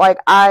liner, but like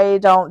I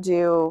don't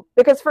do,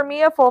 because for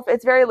me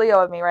it's very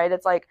Leo of me, right?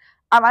 It's like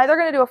I'm either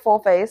going to do a full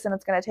face and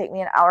it's going to take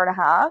me an hour and a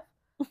half,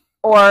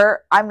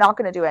 or I'm not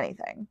going to do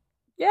anything.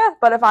 Yeah.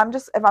 But if I'm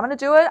going to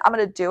do it, I'm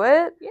going to do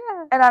it.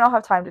 Yeah. And I don't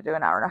have time to do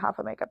an hour and a half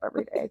of makeup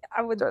every day.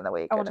 I would during the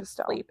week. I want to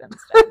sleep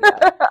instead.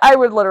 Yeah. I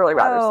would literally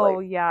rather sleep. Oh,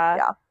 yeah.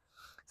 Yeah.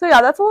 So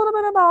yeah, that's a little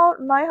bit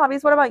about my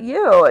hobbies. What about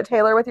you,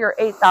 Taylor, with your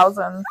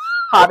 8,000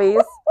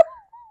 hobbies?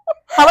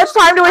 How much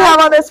time do we have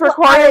on this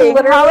recording?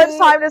 How much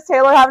time does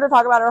Taylor have to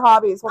talk about her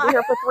hobbies? We'll be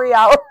here for 3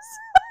 hours.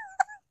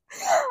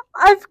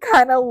 I've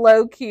kind of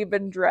low-key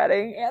been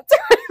dreading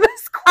answering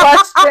this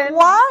question.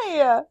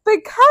 Why?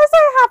 Because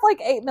I have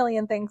like 8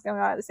 million things going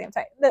on at the same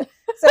time.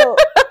 So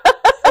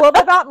a little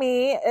bit about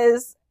me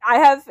is I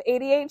have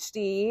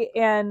ADHD,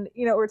 and,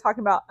 you know, we're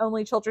talking about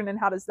only children and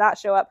how does that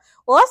show up.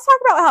 Well, let's talk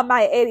about how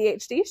my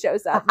ADHD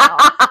shows up now.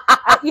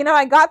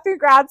 I got through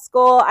grad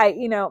school.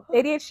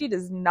 ADHD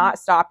does not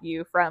stop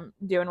you from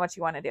doing what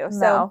you want to do. No.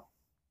 So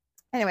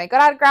anyway,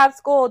 got out of grad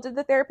school, did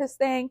the therapist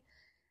thing.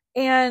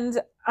 And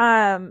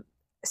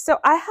so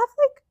I have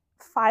like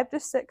 5 to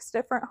 6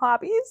 different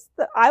hobbies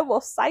that I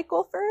will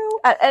cycle through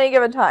at any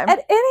given time.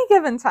 At any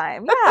given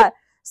time, yeah.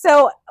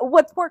 So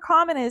what's more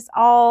common is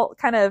I'll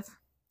kind of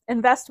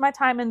invest my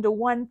time into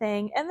one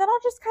thing, and then I'll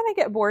just kind of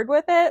get bored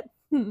with it.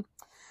 You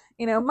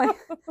know,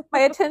 my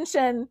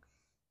attention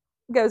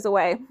goes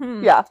away.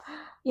 Yeah.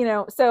 You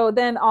know, so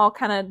then I'll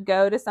kind of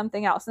go to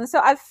something else. And so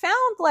I've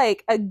found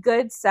like a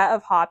good set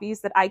of hobbies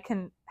that I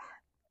can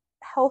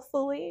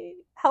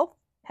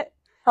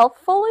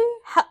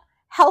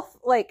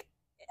like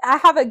I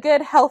have a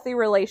good healthy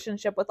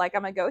relationship with. Like,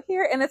 I'm gonna go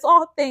here, and it's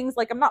all things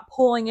like I'm not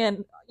pulling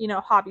in, you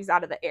know, hobbies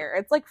out of the air.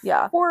 It's like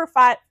 4 or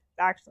 5,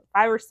 actually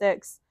 5 or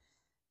 6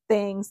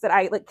 things that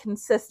I like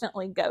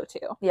consistently go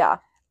to. Yeah.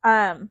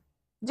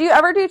 Do you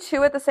ever do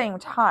 2 at the same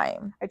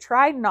time? I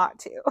try not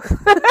to.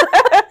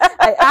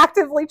 I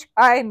actively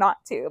try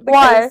not to.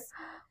 Why?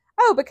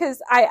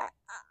 Because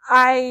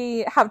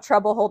I have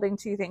trouble holding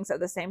 2 things at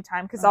the same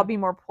time, because I'll be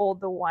more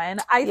pulled to one.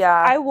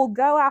 I will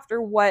go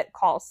after what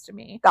calls to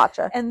me.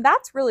 Gotcha. And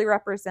that's really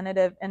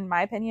representative, in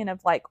my opinion,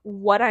 of like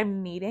what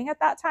I'm needing at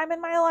that time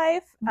in my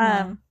life.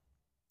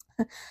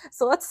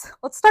 So let's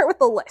start with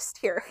the list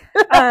here.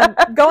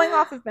 Going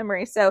off of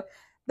memory. So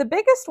the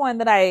biggest one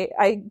that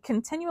I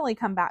continually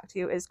come back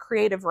to is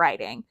creative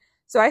writing.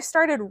 So I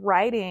started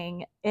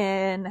writing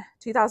in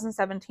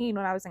 2017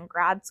 when I was in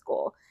grad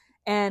school,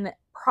 and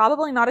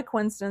probably not a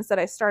coincidence that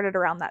I started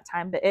around that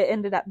time, but it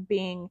ended up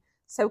being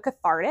so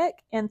cathartic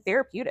and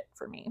therapeutic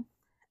for me.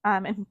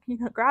 And you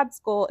know, grad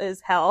school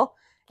is hell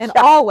in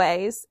all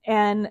ways,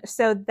 and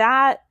so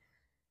that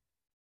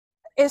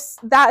is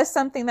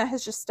something that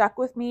has just stuck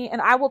with me,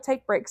 and I will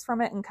take breaks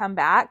from it and come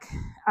back.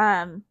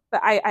 But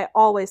I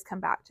always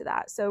come back to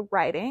that. So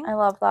writing. I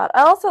love that.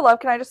 I also love,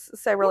 can I just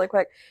say really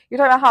quick, you're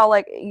talking about how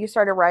like you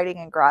started writing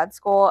in grad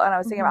school, and I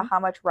was thinking about how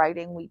much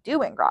writing we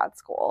do in grad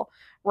school,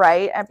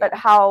 right? But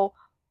how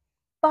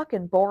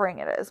fucking boring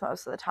it is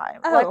most of the time.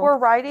 Like, we're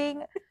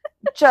writing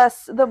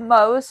just the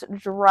most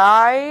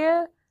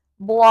dry,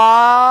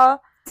 blah,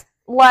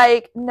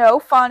 like no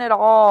fun at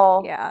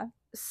all. Yeah.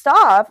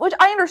 Stuff, which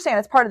I understand,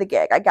 it's part of the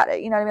gig. I get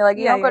it. You know what I mean? Like,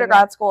 you don't go to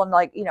grad school and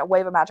like, you know,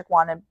 wave a magic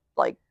wand and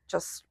like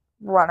just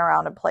run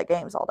around and play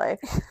games all day.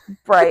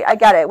 Right. I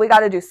get it. We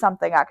got to do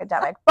something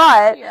academic,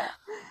 but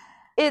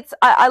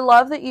I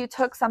love that you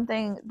took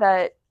something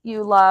that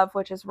you love,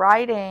 which is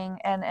writing,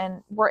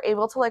 and were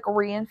able to like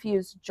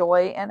reinfuse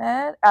joy in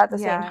it at the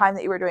same time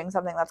that you were doing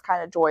something that's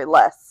kind of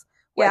joyless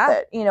with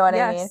it. You know what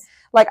I mean?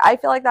 Like, I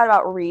feel like that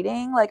about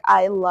reading. Like,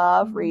 I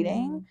love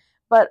reading.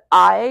 But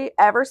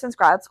ever since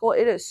grad school,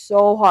 it is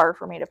so hard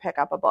for me to pick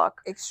up a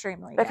book.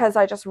 Extremely. Because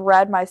I just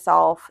read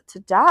myself to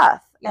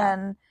death. Yeah.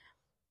 And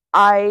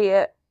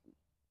I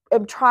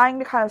am trying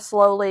to kind of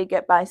slowly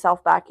get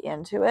myself back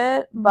into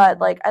it. But,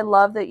 like, I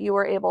love that you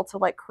were able to,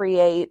 like,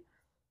 create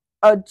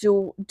a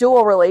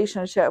dual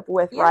relationship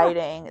with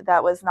writing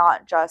that was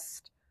not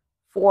just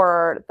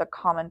for the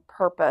common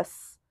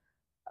purpose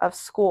of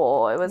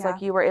school. It was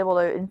like you were able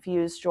to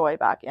infuse joy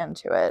back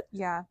into it.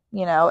 Yeah.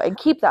 You know, and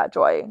keep that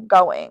joy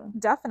going.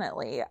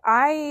 Definitely.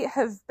 I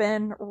have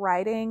been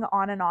writing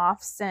on and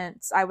off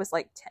since I was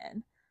like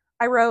 10.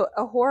 I wrote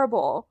a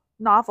horrible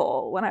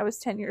novel when I was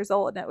 10 years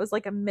old, and it was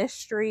like a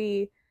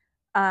mystery,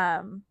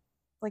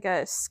 like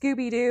a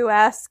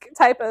Scooby-Doo-esque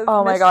type of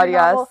oh my god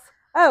novel. Yes.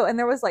 Oh, and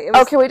there was like, it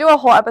was, can we do a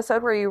whole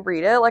episode where you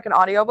read it like an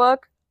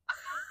audiobook?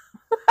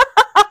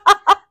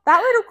 That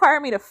would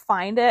require me to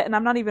find it, and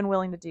I'm not even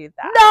willing to do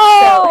that.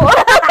 No!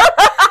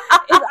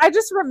 So, I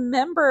just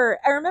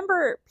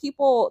remember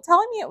people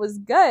telling me it was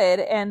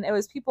good, and it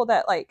was people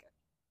that like,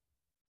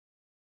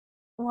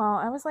 well,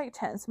 I was like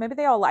 10, so maybe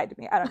they all lied to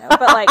me. I don't know.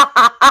 But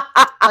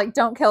like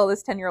don't kill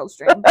this 10-year-old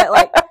dream. But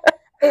like,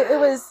 it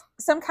was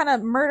some kind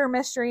of murder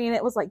mystery, and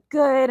it was like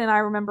good, and I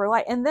remember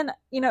and then,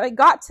 you know, it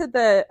got to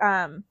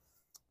the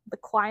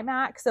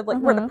climax of like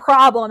where the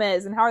problem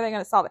is and how are they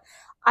going to solve it.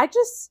 I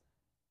just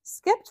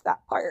skipped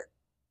that part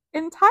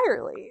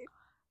entirely.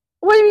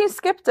 What do you mean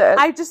skipped it?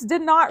 I just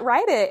did not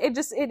write it.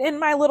 It in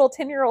my little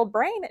 10-year-old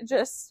brain, it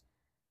just,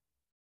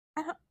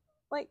 I don't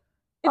like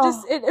it.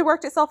 Just it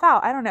worked itself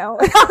out. I don't know.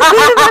 And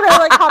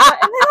then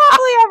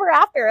happily ever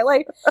after,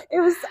 like it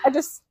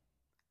was.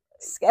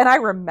 And I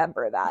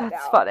remember that.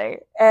 That's funny.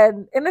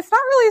 And it's not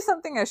really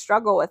something I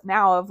struggle with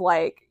now. Of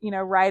like, you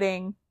know,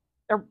 writing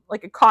or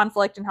like a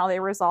conflict and how they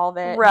resolve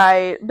it.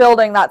 Right,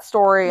 building that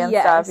story and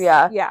stuff.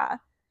 Yeah, yeah.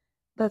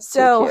 That's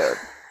so cute.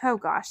 Oh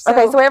gosh.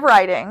 Okay, so we have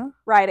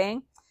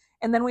writing,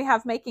 and then we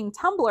have making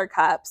tumbler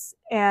cups,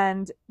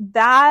 and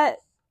that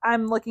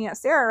I'm looking at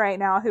Sarah right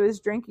now, who is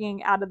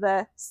drinking out of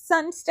the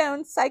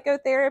Sunstone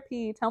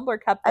Psychotherapy tumbler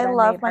cup. That I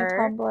love my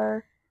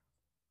tumbler.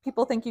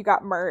 People think you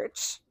got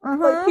merch.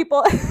 Like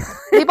people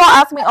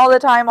ask me all the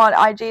time on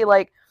IG,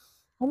 like,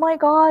 "Oh my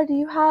god,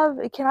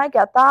 can I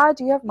get that?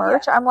 Do you have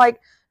merch?" Yeah. I'm like,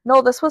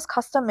 "No, this was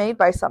custom made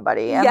by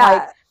somebody." And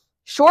like,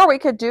 sure, we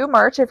could do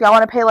merch if y'all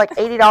want to pay like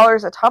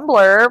 $80 a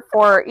tumbler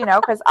for, you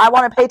know, because I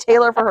want to pay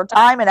Taylor for her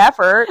time and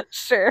effort.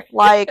 Sure.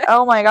 Like,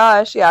 oh my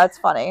gosh, yeah, it's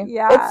funny.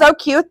 Yeah. It's so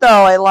cute though.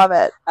 I love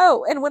it.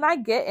 Oh, and when I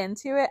get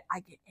into it, I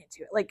get into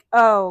to it. Like,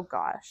 oh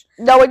gosh.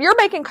 No, when you're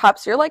making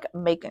cups, you're like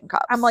making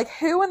cups. I'm like,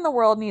 who in the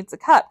world needs a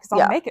cup? Because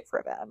I'll make it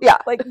for them. Yeah.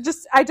 Like,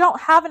 just, I don't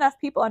have enough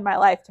people in my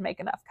life to make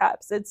enough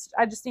cups.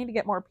 I just need to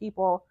get more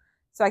people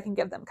so I can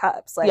give them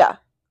cups. Like,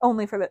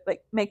 only for the,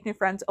 like, make new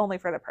friends only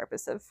for the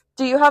purpose of.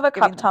 Do you have a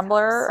cup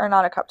tumbler or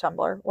not a cup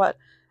tumbler? What?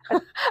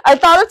 I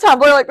thought of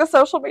Tumblr like the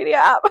social media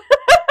app.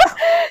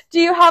 Do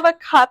you have a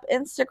cup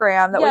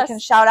Instagram that we can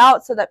shout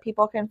out so that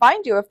people can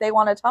find you if they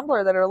want a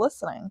Tumblr that are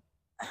listening?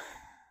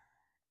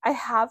 I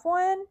have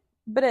one,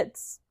 but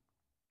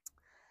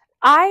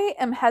I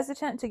am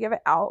hesitant to give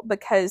it out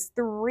because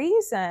the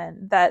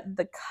reason that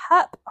the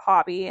cup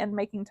hobby and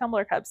making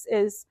tumbler cups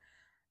is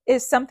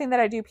something that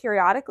I do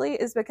periodically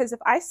is because if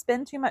I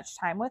spend too much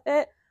time with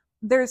it,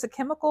 there's a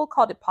chemical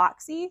called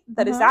epoxy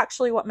that is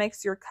actually what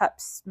makes your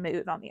cup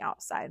smooth on the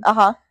outside.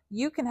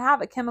 You can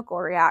have a chemical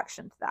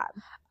reaction to that.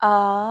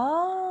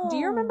 Oh. Do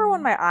you remember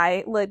when my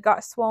eyelid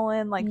got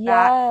swollen like that?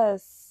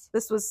 Yes.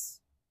 This was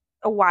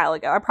a while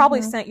ago. I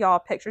probably sent y'all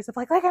pictures of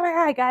like, look at my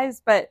eye,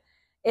 guys. But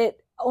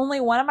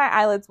only one of my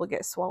eyelids will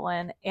get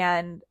swollen.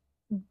 And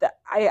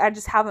I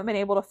just haven't been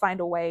able to find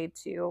a way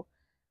to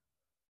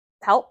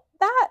help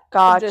that.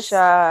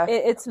 Gotcha.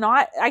 It's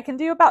not, I can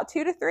do about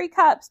 2 to 3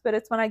 cups, but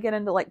it's when I get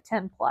into like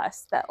 10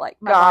 plus that like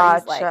my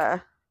body's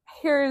like,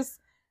 here's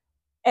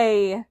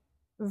a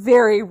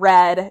very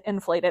red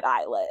inflated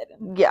eyelid.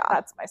 Yeah.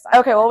 That's my sign.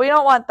 Okay, well, we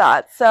don't want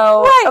that.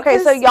 So,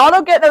 so y'all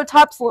don't get no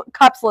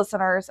cups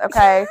listeners,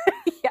 okay?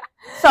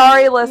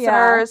 Sorry,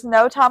 listeners.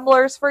 No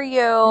tumblers for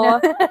you.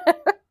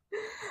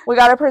 We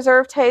got to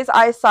preserve Tay's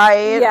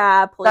eyesight.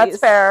 Yeah, please. That's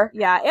fair.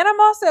 Yeah, and I'm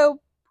also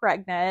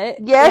pregnant.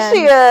 Yes,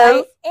 she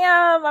is.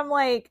 I'm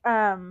like,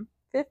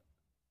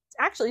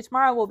 actually,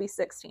 tomorrow will be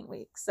 16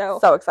 weeks.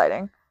 So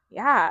exciting.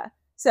 Yeah.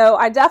 So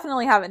I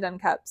definitely haven't done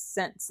cups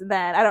since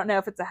then. I don't know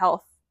if it's a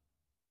health.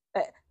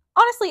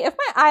 Honestly, if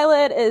my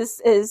eyelid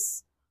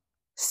is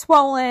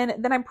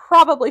swollen, then I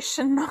probably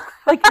should not,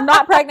 like,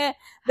 not pregnant,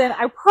 then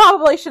I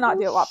probably should not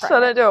do it while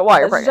pregnant. Shouldn't do it while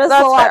you're pregnant.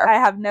 That's fair. I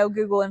have no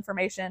Google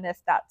information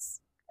if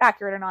that's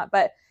accurate or not,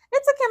 but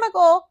it's a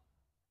chemical.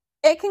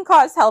 It can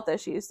cause health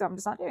issues, so I'm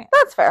just not doing it.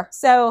 That's fair.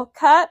 So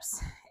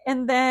cups,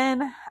 and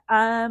then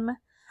I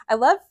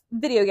love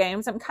video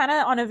games. I'm kind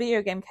of on a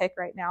video game kick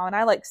right now, and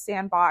I like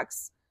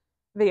sandbox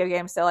video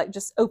games, so like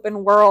just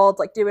open world,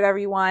 like do whatever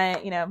you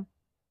want, you know.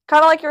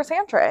 Kind of like your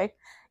sand tray.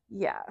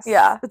 Yes.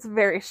 Yeah. It's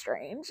very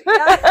strange.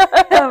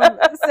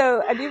 Yeah.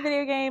 So I do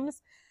video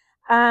games.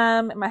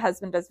 And my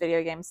husband does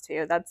video games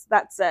too.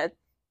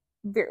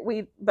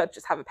 We both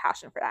just have a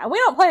passion for that. And we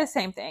don't play the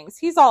same things.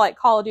 He's all like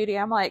Call of Duty.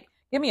 I'm like,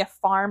 give me a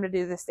farm to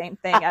do the same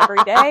thing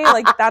every day.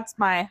 Like, that's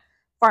my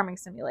farming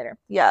simulator.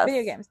 Yes.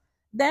 Video games.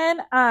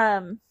 Then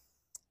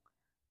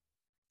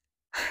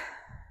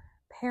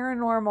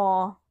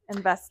paranormal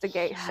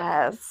investigation.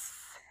 Yes.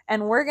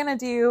 And we're going to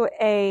do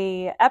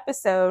a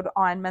episode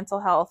on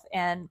mental health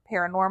and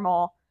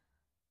paranormal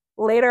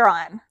later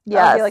on.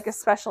 Yes. It'll be like a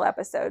special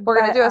episode. We're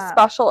going to do a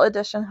special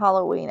edition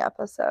Halloween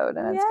episode,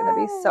 and it's going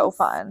to be so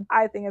fun.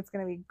 I think it's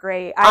going to be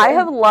great. I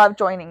have loved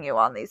joining you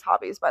on these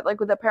hobbies, but like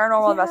with the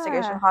paranormal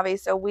investigation hobby.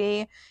 So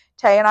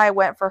Tay and I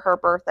went for her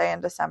birthday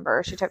in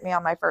December. She took me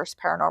on my first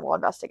paranormal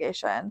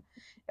investigation.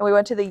 And we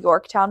went to the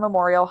Yorktown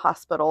Memorial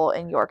Hospital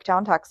in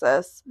Yorktown,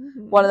 Texas.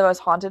 Mm-hmm. One of the most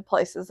haunted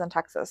places in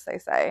Texas, they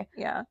say.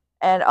 Yeah.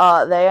 And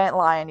they ain't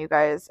lying, you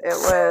guys. It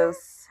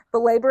was... The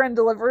labor and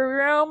delivery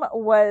room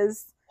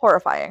was...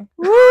 horrifying.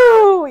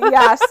 Woo!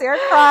 Yeah, Sarah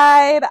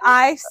cried.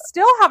 I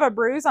still have a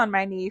bruise on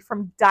my knee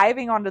from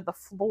diving onto the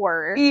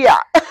floor. Yeah.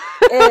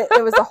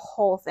 It was a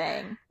whole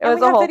thing. It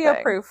was a whole video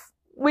thing. Proof.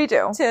 We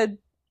do. Anyway.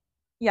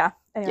 Yeah.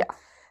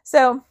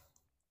 So,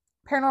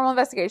 paranormal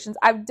investigations.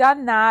 I've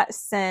done that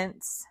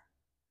since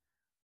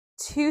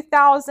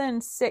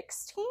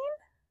 2016.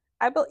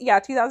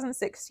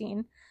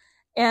 2016.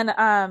 And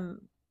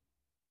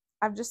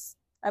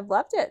I've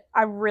loved it.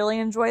 I really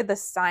enjoyed the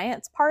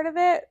science part of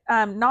it.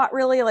 Not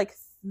really like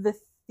the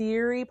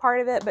theory part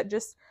of it, but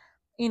just,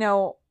 I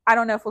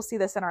don't know if we'll see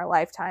this in our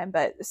lifetime,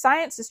 but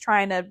science is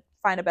trying to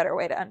find a better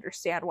way to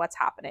understand what's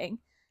happening.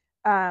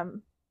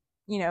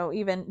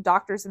 Even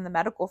doctors in the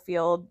medical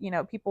field,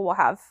 people will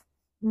have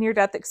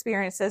near-death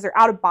experiences or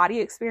out-of-body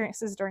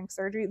experiences during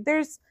surgery.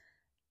 There's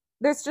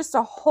just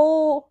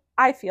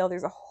I feel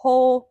there's a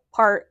whole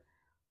part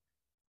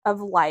of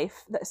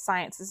life that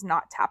science is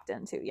not tapped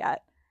into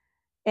yet.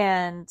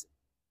 And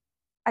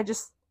I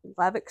just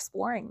love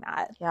exploring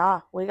that.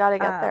 Yeah, we got to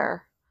get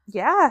there.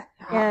 Yeah.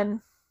 And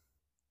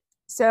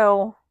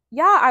so,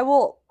 I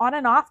will on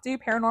and off do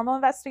paranormal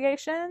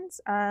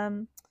investigations.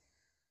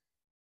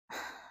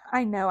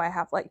 I know I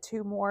have like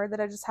 2 more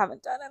that I just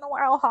haven't done in a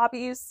while,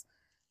 hobbies.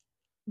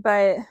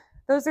 But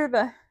those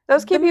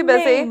keep you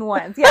busy. Main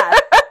ones. Yeah.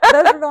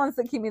 Those are the ones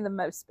that keep me the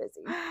most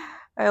busy.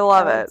 I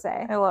love it.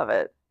 I love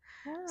it.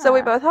 Yeah. So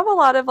we both have a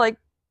lot of like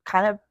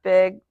kind of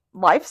big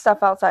life stuff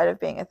outside of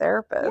being a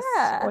therapist,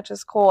 which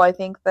is cool. I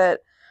think that,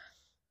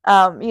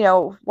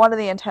 one of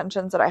the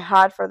intentions that I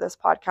had for this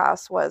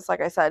podcast was,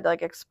 like I said,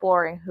 like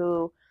exploring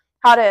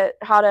how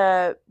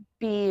to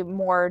be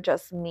more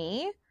just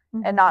me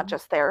and not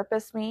just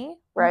therapist me,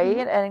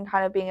 right? And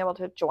kind of being able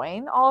to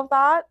join all of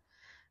that,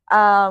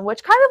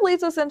 which kind of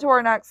leads us into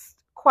our next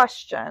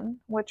question,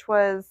 which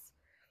was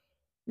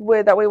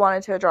that we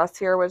wanted to address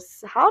here,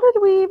 was how did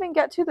we even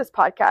get to this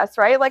podcast,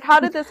 right? Like, how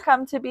did this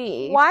come to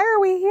be? Why are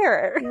we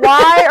here?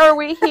 Why are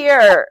we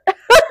here?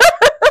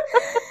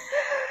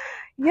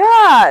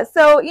 Yeah.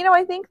 So,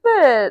 I think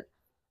that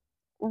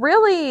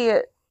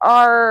really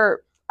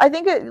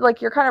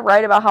like, you're kind of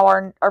right about how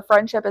our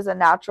friendship is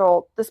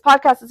this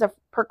podcast is a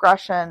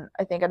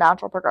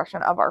natural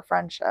progression of our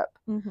friendship,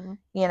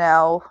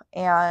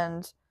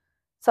 and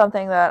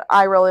something that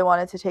I really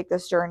wanted to take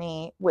this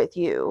journey with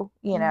you,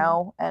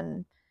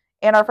 and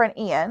our friend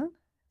Ian.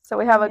 So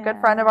we have a good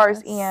friend of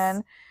ours,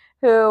 Ian,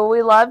 who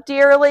we love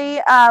dearly,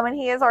 and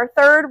he is our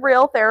third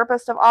real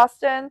therapist of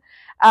Austin,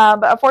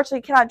 but unfortunately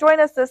he cannot join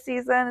us this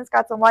season. He's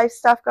got some life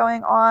stuff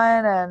going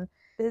on, and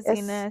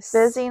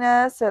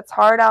busyness. It's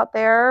hard out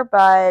there,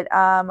 but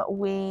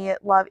we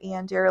love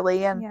Ian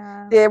dearly, and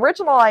the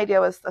original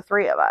idea was the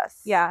three of us.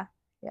 Yeah,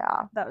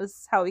 that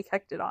was how we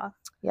kicked it off.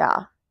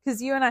 Yeah,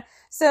 because you and I.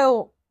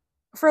 So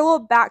for a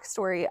little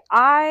backstory,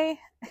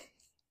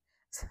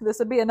 this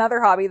would be another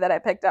hobby that I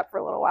picked up for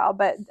a little while,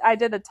 but I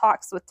did a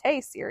Talks with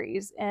Tay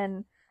series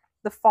in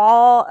the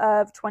fall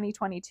of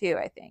 2022,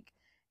 I think.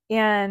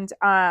 And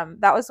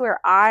that was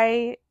where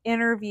I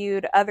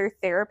interviewed other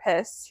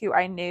therapists who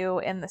I knew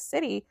in the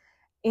city.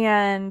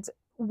 And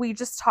we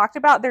just talked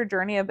about their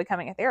journey of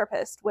becoming a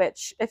therapist,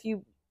 which if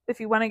you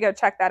want to go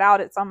check that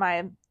out, it's on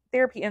my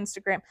therapy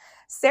Instagram.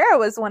 Sarah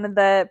was one of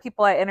the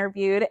people I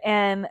interviewed,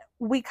 and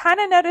we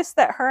kind of noticed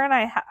that her and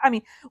I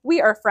mean,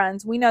 we are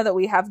friends. We know that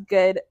we have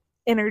good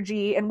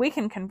energy and we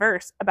can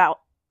converse about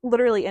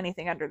literally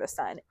anything under the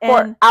sun. And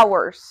for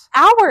hours.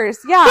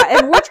 Yeah.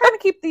 And we're trying to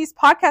keep these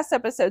podcast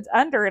episodes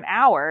under an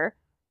hour.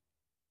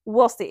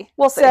 We'll see.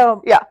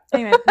 So yeah.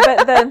 Anyway,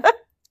 but the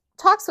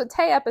Talks with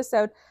Tay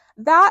episode,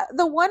 the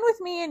one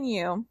with me and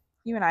you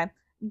and I,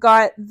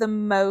 got the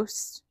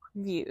most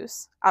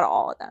views out of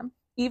all of them.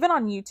 Even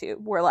on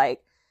YouTube, we're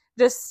like,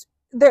 just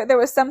there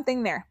was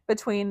something there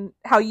between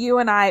how you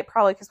and I,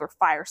 probably because we're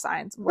fire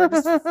signs, we're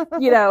just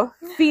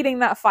feeding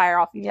that fire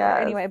off each other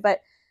anyway.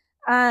 But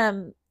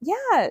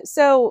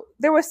so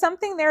there was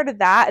something there to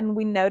that, and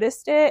we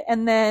noticed it.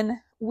 And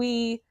then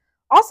we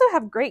also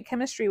have great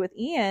chemistry with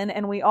Ian,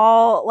 and we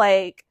all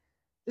like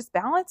just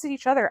balance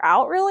each other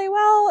out really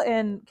well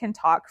and can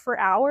talk for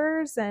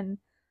hours. And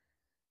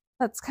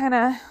that's kind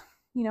of,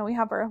 we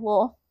have our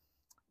little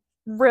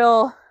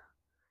real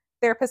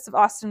Therapists of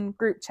Austin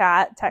group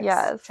chat,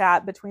 text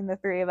chat between the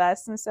three of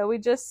us. And so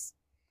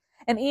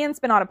and Ian's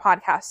been on a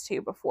podcast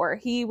too before.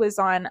 He was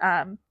on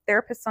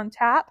Therapists on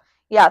Tap.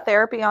 Yeah,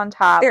 Therapy on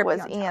Tap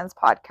was Ian's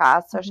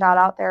podcast. So shout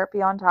out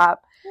Therapy on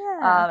Tap.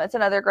 Yeah. It's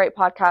another great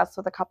podcast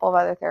with a couple of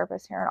other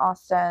therapists here in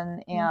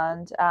Austin.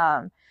 And,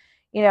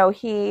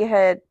 he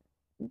had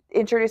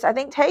introduced, I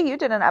think, Tay, you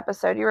did an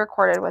episode you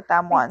recorded with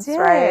them once,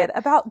 right?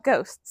 About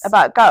ghosts.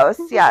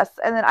 Yes.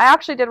 And then I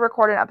actually did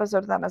record an episode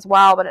with them as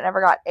well, but it never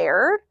got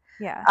aired.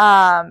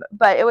 Yeah.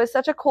 But it was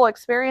such a cool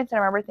experience, and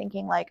I remember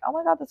thinking like, oh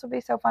my God, this would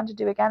be so fun to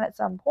do again at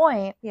some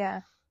point.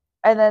 Yeah.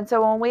 And then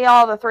so when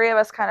the three of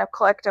us kind of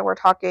clicked and were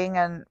talking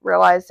and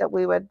realized that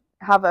we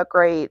have a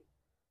great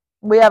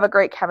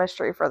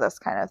chemistry for this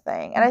kind of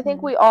thing. And I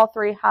think we all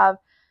three have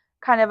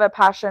kind of a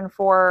passion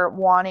for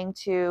wanting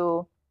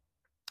to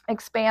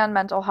expand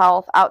mental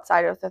health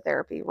outside of the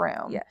therapy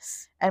room.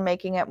 Yes. And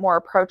making it more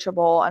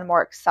approachable and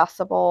more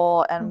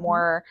accessible and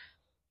more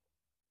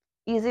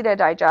easy to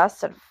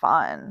digest and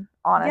fun,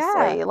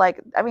 honestly. Yeah. Like,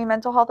 I mean,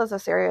 mental health is a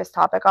serious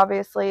topic,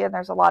 obviously, and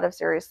there's a lot of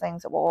serious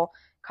things that we'll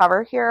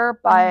cover here,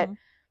 but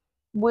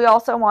we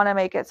also want to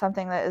make it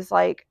something that is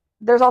like,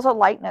 there's also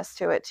lightness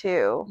to it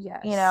too.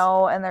 Yes.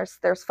 And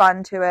there's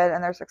fun to it,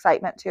 and there's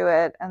excitement to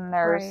it, and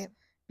there's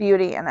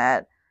beauty in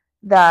it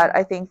that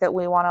I think that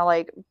we want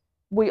to,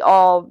 we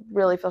all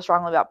really feel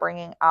strongly about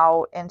bringing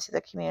out into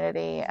the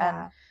community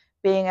and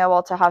being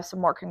able to have some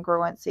more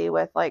congruency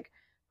with like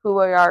who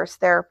we are as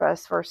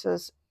therapists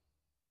versus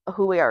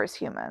who we are as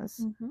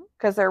humans,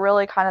 because they're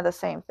really kind of the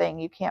same thing.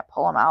 You can't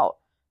pull them out.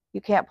 You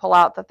can't pull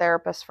out the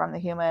therapist from the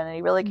human, and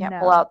you really can't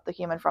pull out the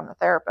human from the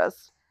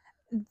therapist.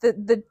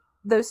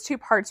 Those two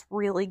parts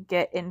really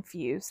get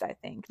infused, I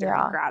think,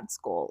 during grad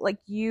school. Like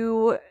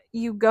you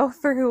go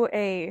through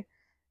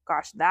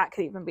that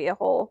could even be a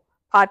whole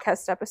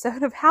podcast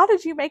episode of how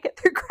did you make it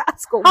through grad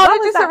school? How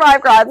did you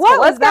survive grad school?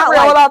 Let's get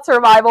real about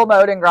survival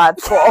mode in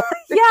grad school.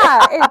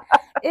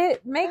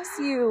 It makes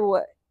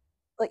you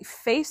like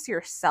face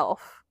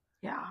yourself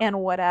and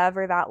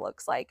whatever that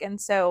looks like.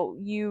 And so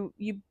you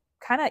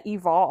kind of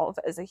evolve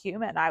as a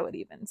human, I would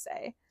even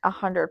say.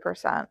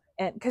 100%.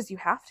 And because you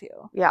have to.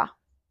 Yeah.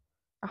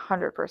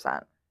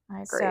 100%.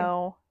 I agree.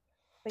 So,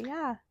 but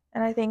yeah.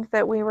 And I think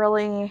that we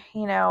really,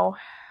 I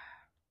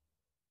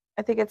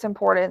think it's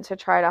important to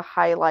try to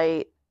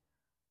highlight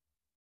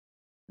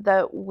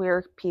that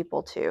we're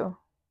people too.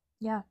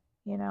 Yeah.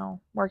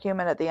 We're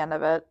human at the end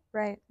of it.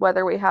 Right.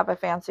 Whether we have a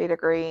fancy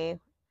degree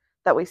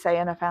that we say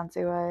in a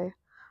fancy way,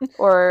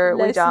 or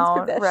we Licensed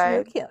don't, professional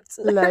right?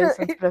 counselor.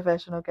 Licensed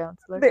professional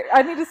counselor.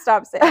 I need to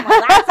stop saying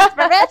licensed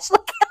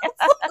professional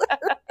counselor.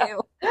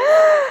 Ew.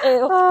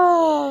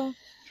 Oh.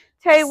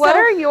 Tay, what So-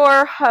 are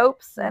your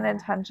hopes and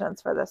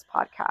intentions for this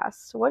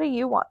podcast? What do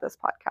you want this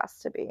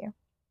podcast to be?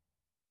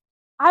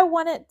 I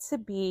want it to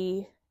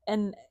be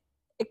an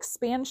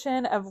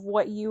expansion of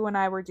what you and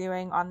I were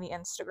doing on the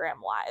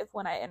Instagram live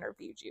when I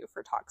interviewed you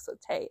for Talks with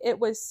Tay.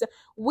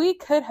 We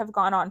could have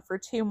gone on for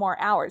 2 more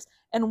hours,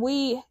 and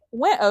we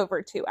went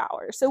over 2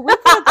 hours. So we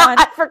could have gone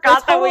I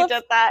forgot that we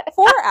did that.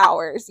 4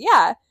 hours.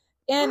 Yeah.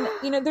 And,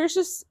 there's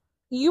just,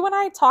 you and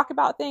I talk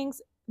about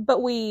things, but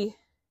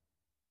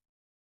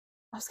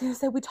I was going to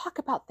say we talk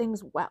about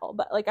things well,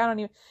 but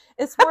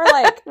it's more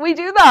like we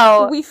do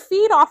though. We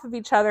feed off of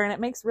each other, and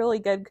it makes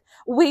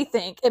we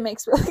think it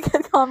makes really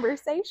good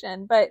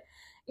conversation. But,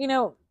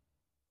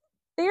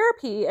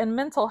 therapy and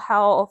mental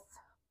health,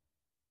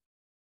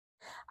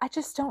 I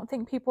just don't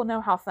think people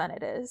know how fun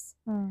it is.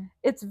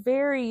 It's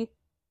very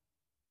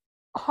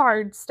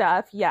hard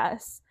stuff,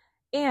 yes.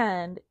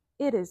 And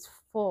it is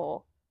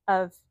full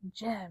of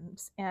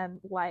gems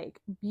and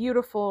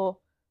beautiful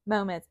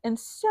moments and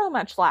so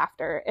much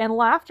laughter. And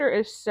laughter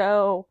is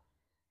so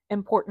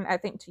important, I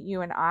think, to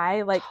you and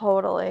I.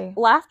 Totally.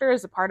 Laughter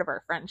is a part of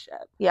our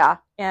friendship. Yeah.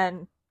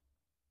 And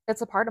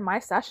it's a part of my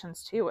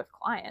sessions too with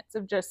clients,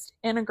 of just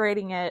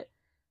integrating it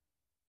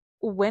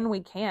when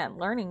we can,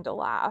 learning to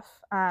laugh.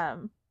 I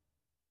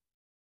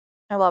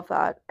love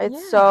that.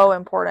 It's so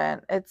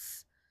important.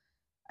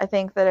 I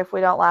think that if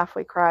we don't laugh,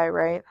 we cry,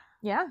 right?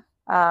 Yeah.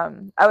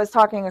 I was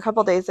talking a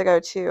couple days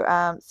ago too.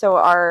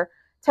 So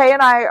Tay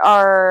and I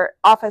are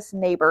office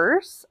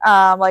neighbors.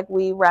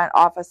 We rent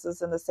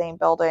offices in the same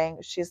building.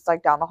 She's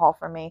down the hall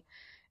from me.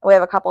 We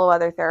have a couple of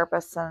other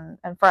therapists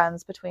and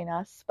friends between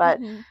us.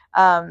 But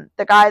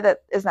the guy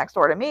that is next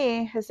door to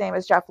me, his name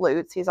is Jeff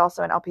Lutz. He's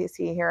also an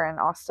LPC here in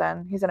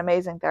Austin. He's an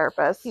amazing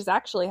therapist. He's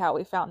actually how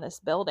we found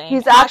this building.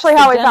 He's actually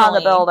how we found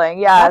the building.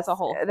 Yeah, that's a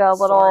whole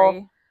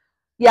story.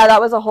 Yeah,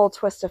 that was a whole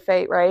twist of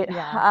fate, right?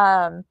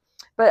 Yeah.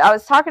 But I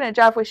was talking to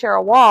Jeff. We share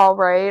a wall,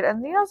 right?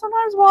 And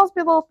sometimes walls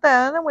be a little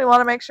thin, and we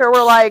want to make sure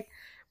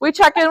we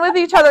check in with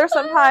each other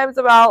sometimes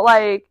about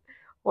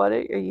what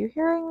are you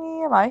hearing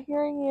me? Am I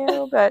hearing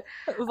you? But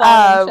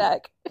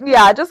check.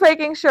 Yeah, just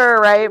making sure,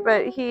 right?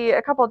 But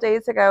a couple of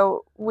days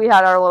ago, we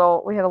had a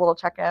little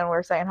check-in. We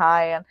were saying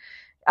hi,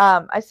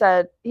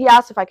 and he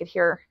asked if I could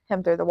hear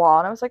him through the wall,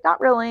 and I was like,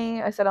 not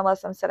really. I said,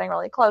 unless I'm sitting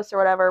really close or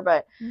whatever.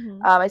 But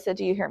I said,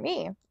 do you hear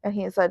me? And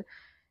he said,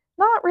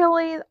 not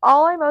really.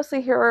 All I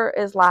mostly hear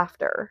is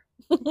laughter.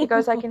 He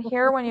goes, I can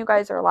hear when you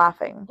guys are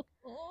laughing.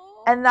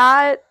 And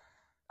that,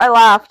 I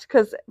laughed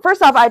because,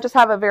 first off, I just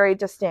have a very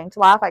distinct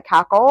laugh. I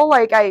cackle.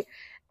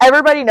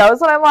 Everybody knows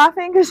when I'm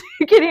laughing because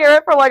you can hear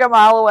it from a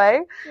mile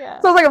away.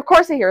 Yeah. So I was of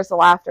course he hears the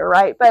laughter,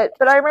 right? But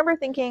I remember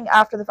thinking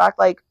after the fact,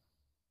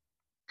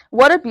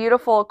 what a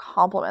beautiful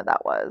compliment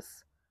that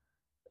was.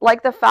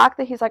 The fact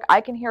that he's I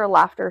can hear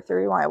laughter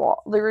through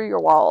your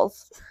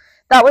walls.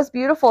 That was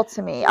beautiful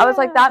to me. I was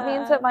that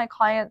means that my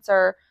clients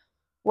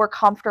were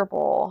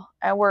comfortable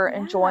and we're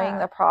enjoying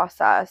the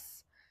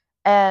process.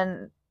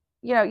 And,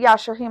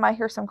 sure, he might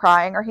hear some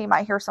crying or he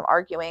might hear some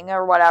arguing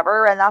or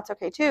whatever, and that's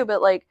okay too.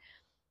 But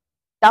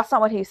that's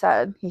not what he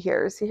said he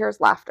hears. He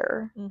hears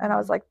laughter. And I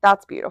was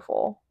that's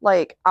beautiful.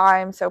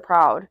 I'm so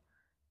proud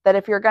that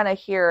if you're going to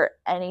hear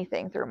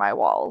anything through my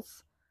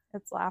walls,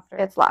 it's laughter.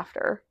 It's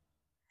laughter.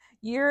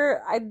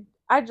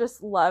 I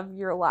just love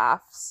your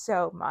laugh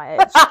so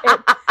much.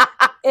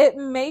 It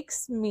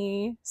makes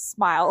me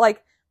smile.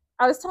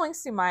 I was telling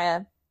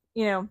Sumaya,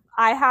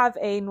 I have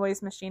a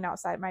noise machine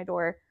outside my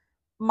door.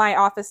 My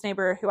office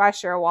neighbor, who I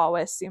share a wall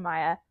with,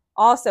 Sumaya,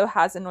 also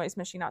has a noise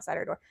machine outside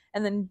her door.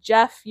 And then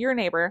Jeff, your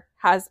neighbor,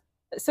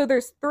 so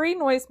there's 3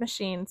 noise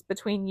machines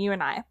between you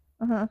and I,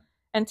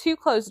 and 2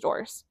 closed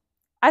doors.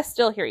 I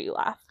still hear you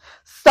laugh.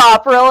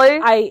 Stop,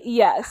 really?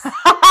 Yes.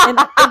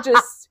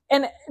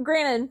 And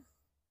granted,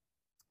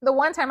 the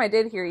one time I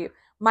did hear you,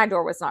 my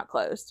door was not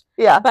closed.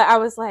 Yeah. But I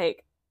was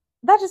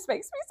that just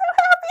makes me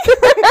so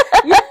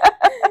happy.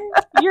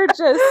 You're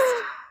just,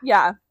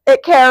 yeah.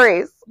 It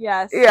carries.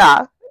 Yes.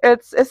 Yeah.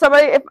 If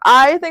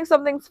I think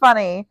something's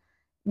funny,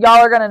 y'all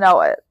are going to know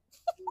it.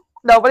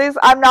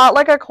 I'm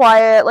not a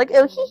quiet, oh, hee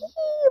hee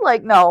hee,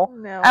 no.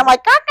 I'm I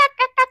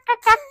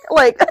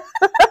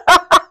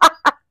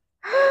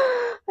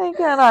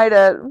can't hide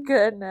it.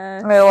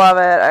 Goodness.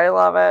 I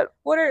love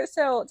it.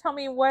 So tell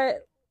me,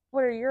 what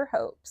are your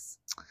hopes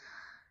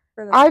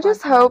for this I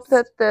just podcast? hope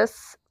that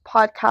this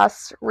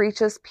podcast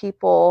reaches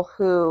people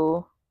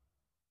who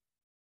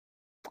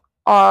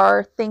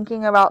are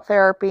thinking about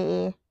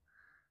therapy,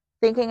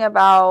 thinking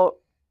about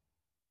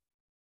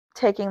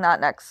taking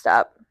that next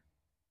step.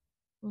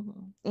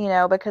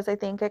 Because I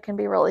think it can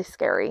be really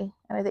scary,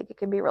 and I think it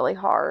can be really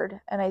hard,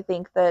 and I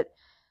think that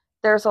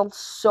there's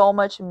so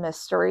much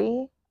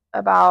mystery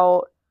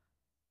about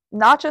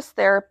not just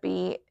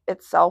therapy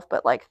itself,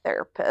 but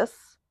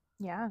therapists.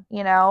 Yeah.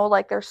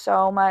 There's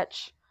so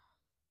much.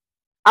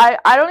 I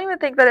don't even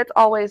think that it's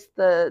always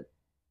the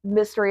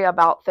mystery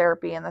about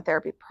therapy and the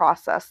therapy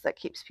process that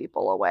keeps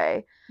people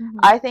away. Mm-hmm.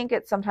 I think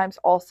it's sometimes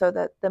also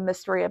the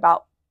mystery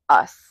about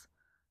us,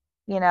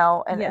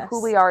 and Yes.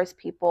 who we are as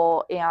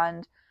people,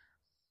 and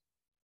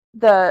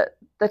the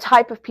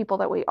type of people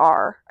that we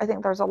are. I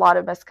think there's a lot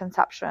of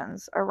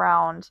misconceptions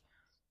around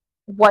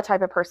what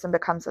type of person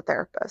becomes a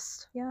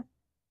therapist. Yeah.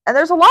 And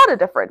there's a lot of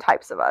different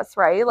types of us,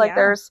 right? Like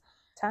there's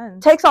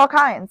tons. Takes all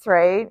kinds,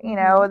 right?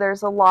 Mm-hmm.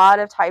 There's a lot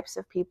of types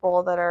of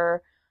people that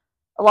are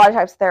a lot of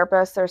types of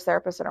therapists. There's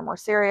therapists that are more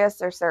serious.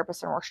 There's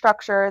therapists that are more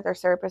structured.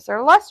 There's therapists that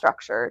are less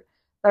structured,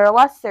 that are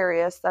less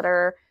serious, that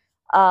are,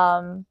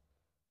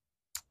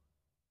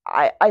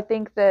 I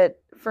think that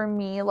for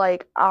me,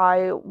 like,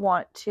 I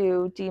want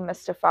to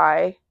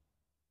demystify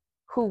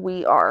who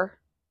we are.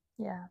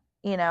 Yeah.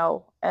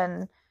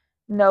 And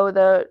know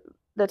the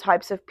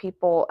types of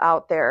people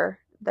out there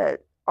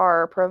that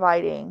are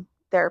providing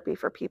therapy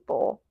for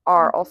people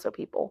are mm-hmm. also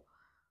people.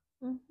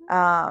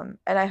 Mm-hmm.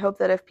 And I hope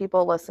that if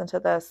people listen to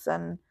this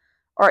and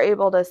are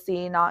able to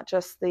see not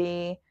just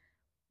the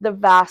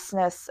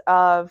vastness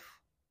of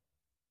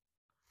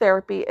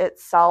therapy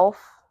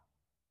itself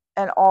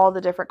and all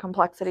the different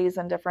complexities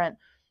and different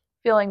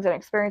feelings and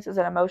experiences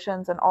and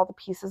emotions and all the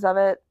pieces of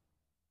it,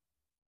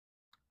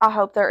 I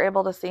hope they're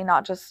able to see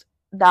not just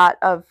that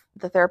of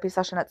the therapy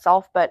session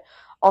itself, but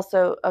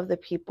also of the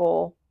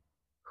people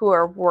who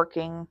are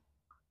working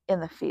in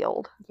the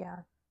field. Yeah.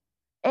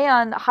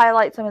 And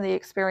highlight some of the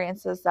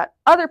experiences that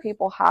other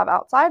people have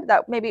outside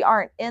that maybe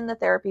aren't in the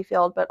therapy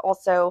field, but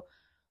also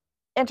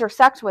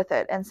intersect with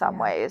it in some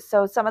ways.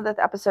 So some of the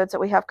episodes that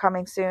we have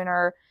coming soon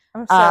are...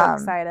 I'm so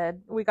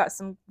excited. We got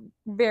some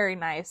very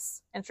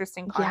nice,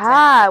 interesting content.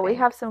 Yeah, we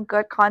have some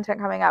good content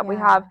coming up. Yeah. We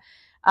have,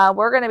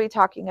 we're going to be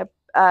talking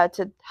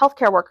to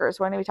healthcare workers.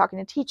 We're going to be talking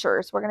to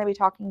teachers. We're going to be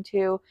talking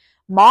to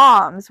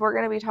moms. We're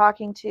going to be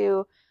talking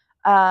to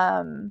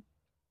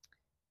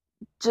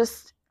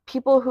just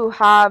people who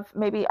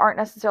maybe aren't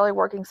necessarily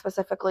working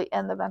specifically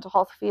in the mental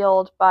health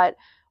field, but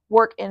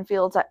work in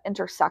fields that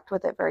intersect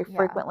with it very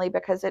frequently,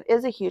 because it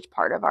is a huge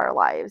part of our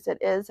lives. It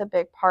is a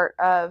big part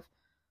of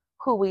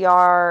who we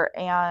are,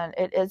 and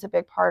it is a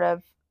big part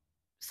of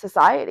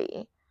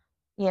society,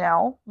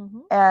 Mm-hmm.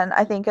 And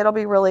I think it'll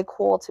be really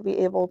cool to be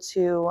able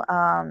to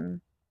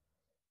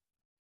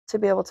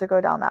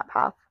go down that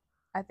path.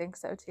 I think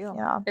so too.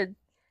 Yeah.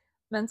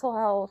 Mental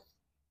health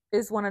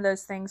is one of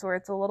those things where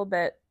it's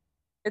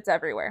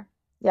everywhere.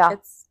 Yeah.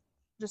 It's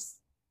just,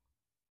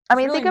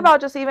 think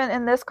about just even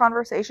in this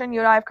conversation, you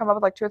and I have come up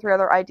with like 2 or 3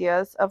 other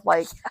ideas of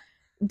like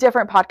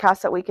different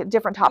podcasts that we could,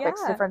 different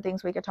topics, different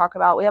things we could talk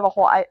about. We have a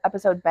whole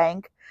episode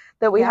bank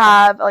that we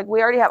have, like,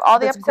 we already have all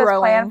the episodes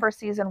planned for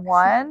season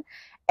 1.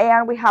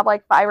 And we have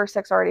like 5 or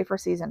 6 already for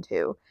season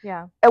 2.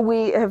 Yeah. And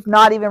we have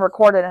not even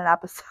recorded an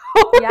episode.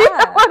 Yeah. You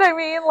know what I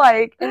mean?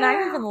 Like, and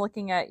I'm even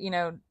looking at,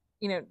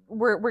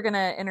 we're going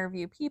to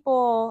interview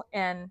people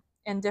and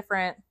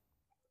different,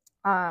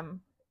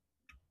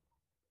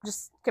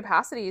 just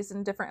capacities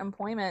and different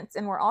employments.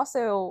 And we're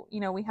also,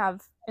 we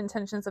have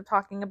intentions of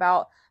talking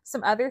about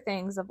some other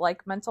things of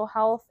like mental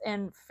health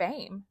and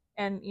fame.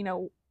 And,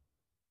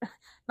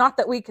 not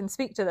that we can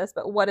speak to this,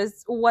 but what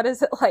is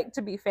it like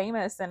to be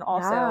famous? And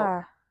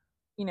also,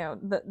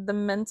 the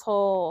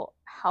mental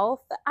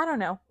health, I don't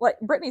know, like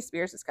Britney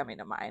Spears is coming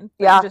to mind.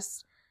 Yeah.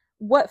 Just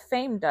what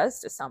fame does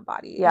to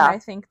somebody. Yeah. And I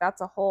think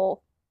that's a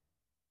whole...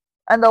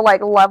 And the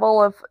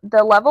level of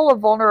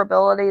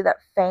vulnerability that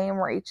fame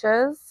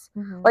reaches.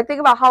 Mm-hmm. Like, think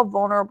about how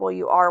vulnerable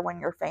you are when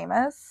you're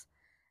famous,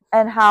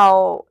 and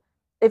how,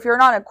 if you're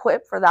not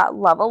equipped for that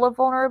level of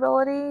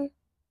vulnerability,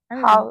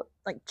 how,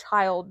 like,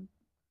 child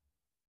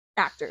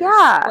actors.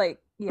 Yeah. Like,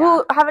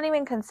 who haven't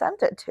even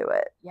consented to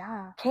it.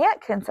 Yeah.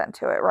 Can't consent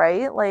to it,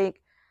 right?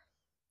 Like,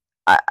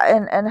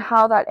 and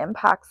how that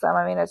impacts them.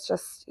 I mean, it's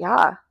just,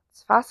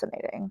 it's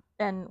fascinating.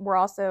 And we're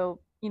also,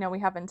 we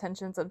have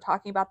intentions of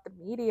talking about the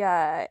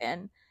media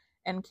and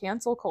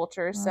cancel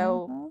culture.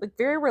 So, like,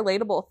 very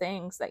relatable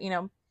things that,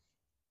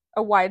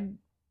 a wide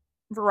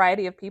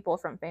variety of people,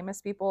 from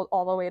famous people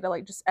all the way to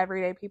like just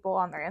everyday people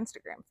on their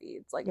Instagram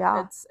feeds. Like,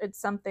 it's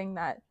something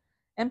that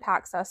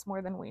impacts us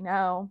more than we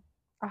know.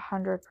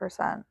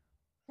 100%.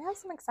 We have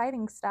some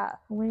exciting stuff.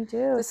 We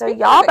do. So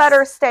y'all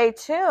better stay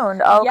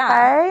tuned,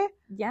 okay?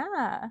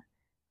 Yeah.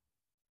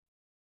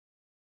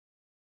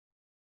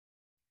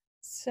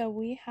 So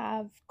we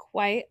have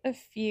quite a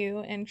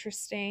few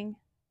interesting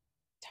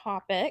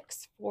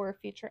topics for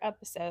future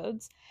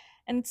episodes.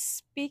 And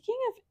speaking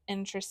of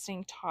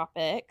interesting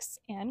topics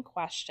and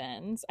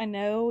questions, I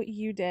know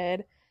you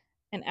did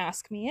an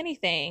Ask Me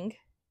Anything,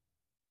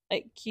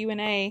 like,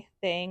 Q&A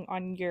thing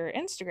on your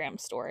Instagram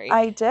story.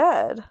 I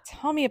did.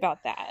 Tell me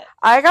about that.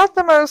 I got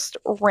the most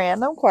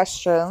random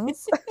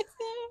questions.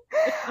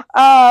 It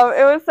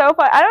was so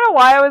fun. I don't know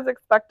why I was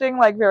expecting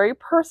like very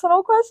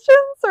personal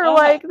questions or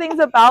like things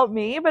about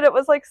me, but it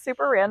was like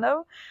super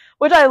random,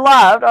 which I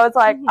loved. I was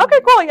like, okay,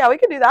 cool. Yeah, we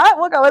can do that.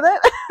 We'll go with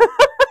it.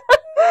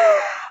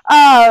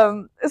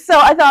 So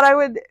I thought I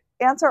would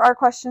answer our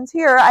questions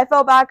here. I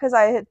felt bad because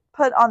I had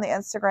put on the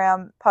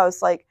Instagram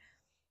post like,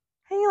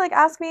 hey, like,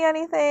 ask me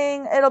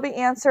anything. It'll be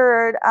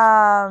answered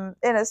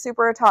in a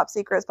super top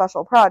secret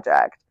special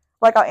project.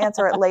 Like, I'll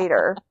answer it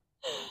later.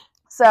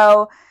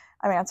 So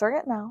I'm answering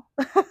it now.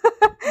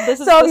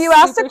 So if you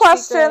asked a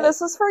question, secret.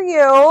 This is for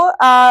you.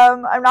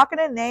 I'm not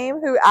going to name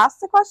who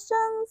asked the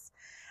questions.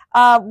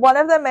 One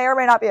of them may or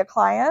may not be a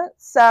client,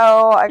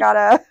 so I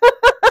gotta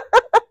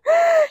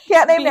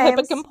can't name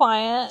names. HIPAA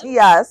compliant.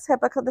 Yes,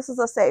 HIPAA. This is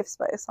a safe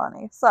space,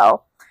 honey.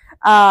 So,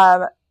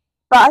 but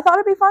I thought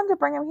it'd be fun to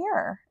bring him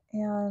here.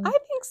 And I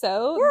think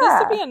so. Yeah. This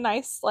would be a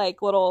nice,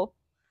 like, little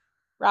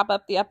wrap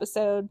up the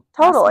episode.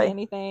 Totally. Ask me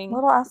anything.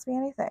 Little ask me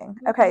anything.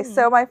 Okay,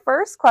 so my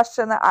first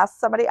question that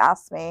somebody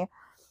asked me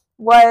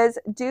was,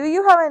 do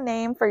you have a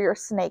name for your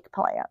snake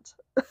plant?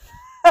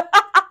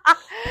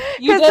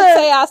 You did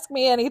say ask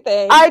me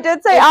anything. I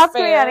did say ask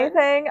me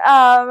anything.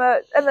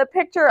 And the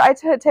picture, I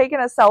had taken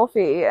a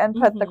selfie and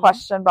put the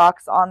question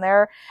box on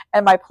there,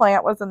 and my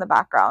plant was in the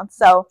background.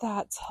 So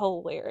that's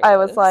hilarious. I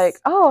was like,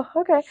 oh,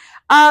 okay.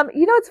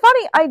 It's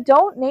funny. I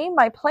don't name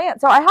my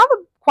plants. So I have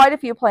quite a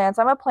few plants.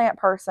 I'm a plant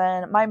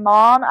person. My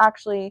mom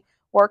actually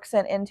works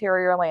in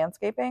interior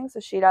landscaping, so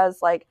she does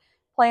like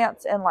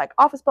plants in like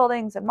office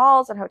buildings and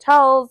malls and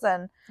hotels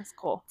and that's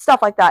cool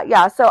stuff like that.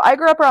 Yeah, so I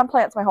grew up around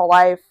plants my whole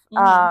life.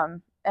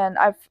 And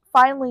I've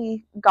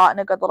finally gotten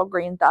a good little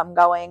green thumb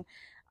going.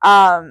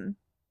 But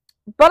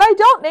I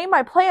don't name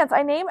my plants.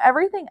 I name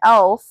everything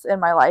else in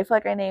my life.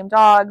 Like I name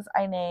dogs,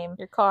 I name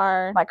your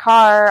car, my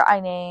car, I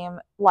name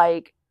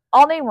like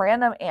I'll name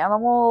random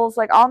animals,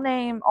 like I'll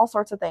name all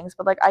sorts of things,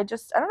 but like I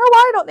don't know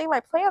why I don't name my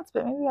plants,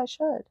 but maybe I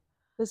should.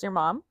 Does your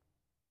mom?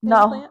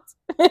 No.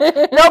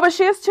 No, but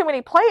she has too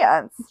many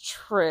plants.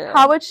 True.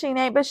 How would she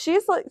name? But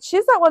she's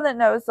that one that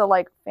knows the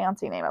like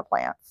fancy name of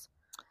plants.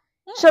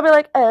 Yeah. She'll be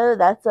like, "Oh,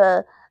 that's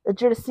a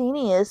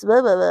Dracaenas,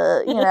 blah blah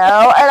blah,"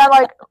 and I'm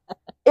like,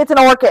 "It's an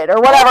orchid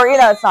or whatever."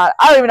 It's not.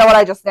 I don't even know what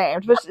I just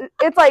named, but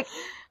it's like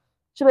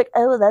she'll be like,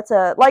 "Oh, that's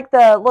a like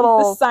the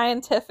little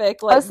scientific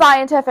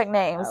scientific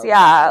names." Oh,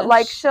 yeah, gosh.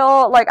 Like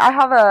she'll like I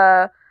have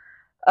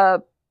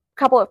a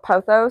couple of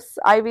pothos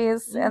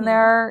ivies in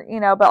there,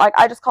 but like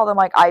I just call them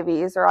like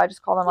ivies, or I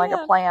just call them like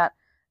a plant.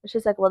 And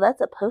she's like, "Well,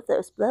 that's a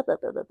pothos, blah blah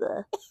blah blah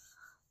blah."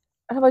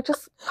 And I'm like,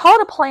 just call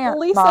it a plant,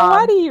 Lisa. Mom.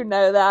 Why do you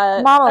know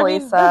that, Mama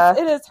Lisa?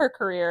 It is her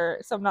career,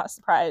 so I'm not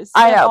surprised.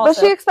 I know, but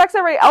she expects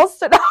everybody else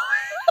to know.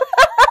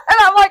 And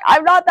I'm like,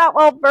 I'm not that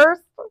well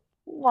versed,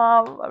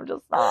 Mom. I'm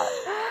just not.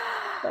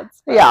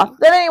 That's funny. Yeah.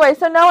 But anyway,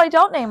 so no, I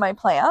don't name my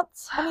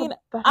plants. I mean,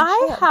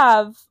 I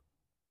have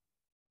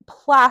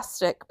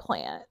plastic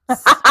plants.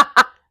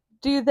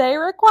 Do they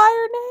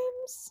require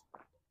names?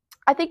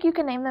 I think you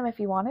can name them if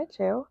you wanted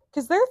to.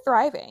 Because they're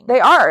thriving. They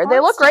are. Constantly. They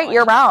look great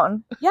year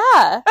round.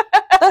 Yeah.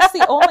 That's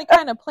the only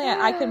kind of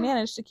plant I can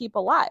manage to keep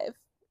alive.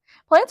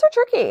 Plants are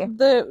tricky.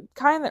 The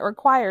kind that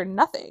require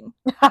nothing.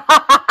 The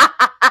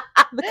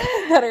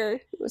kind that are...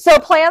 So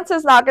plants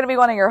is not going to be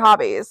one of your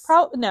hobbies?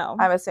 No.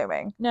 I'm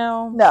assuming.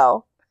 No.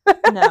 No.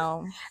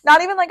 No.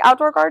 Not even like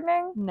outdoor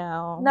gardening?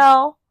 No.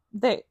 No.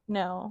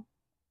 No.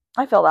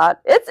 I feel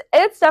that.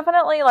 It's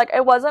definitely like,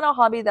 it wasn't a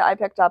hobby that I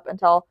picked up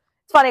until...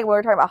 It's funny, when we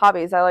were talking about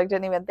hobbies, I like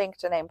didn't even think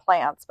to name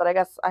plants, but I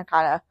guess I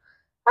have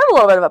a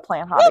little bit of a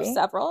plant hobby. I have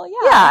several,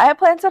 yeah. Yeah, I have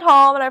plants at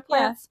home, and I have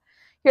plants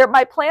here.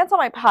 My plants on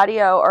my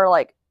patio are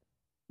like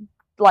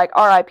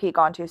RIP,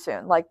 gone too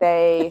soon. Like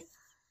they're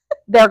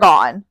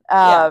gone.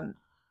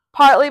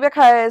 Partly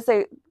because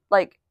they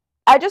like,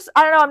 I don't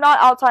know, I'm not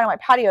outside on my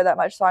patio that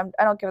much, so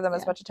I don't give them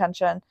as much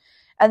attention.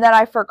 And then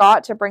I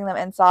forgot to bring them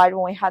inside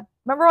when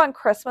remember on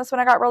Christmas when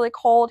it got really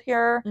cold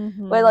here?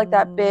 Mm-hmm. We had like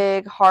that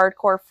big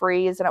hardcore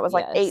freeze, and it was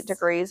like 8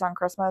 degrees on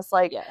Christmas.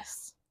 Like,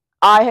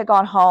 I had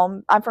gone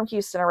home. I'm from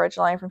Houston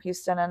originally. I'm from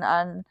Houston,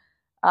 and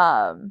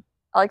I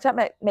like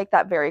to make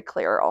that very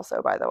clear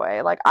also, by the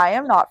way. Like, I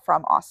am not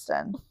from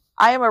Austin.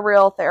 I am a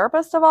real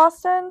therapist of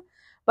Austin,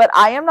 but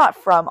I am not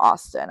from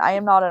Austin. I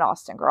am not an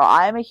Austin girl.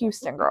 I am a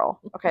Houston girl.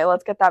 Okay,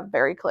 let's get that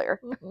very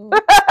clear. Mm-hmm.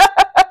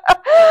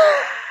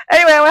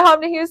 Anyway, I went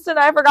home to Houston.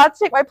 I forgot to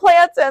take my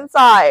plants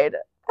inside.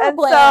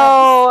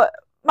 So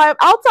my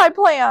outside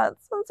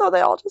plants. And so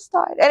they all just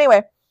died.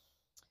 Anyway.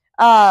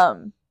 But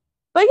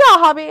yeah,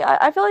 hobby.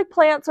 I feel like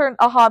plants are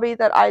a hobby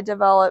that I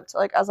developed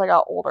like as I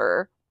got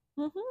older.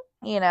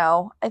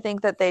 Mm-hmm. I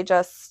think that they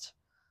just,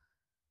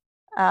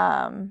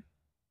 I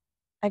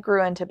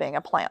grew into being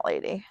a plant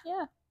lady.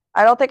 Yeah.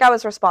 I don't think I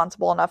was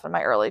responsible enough in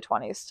my early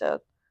 20s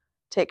to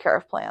take care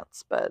of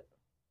plants, but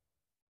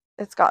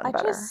it's gotten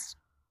better.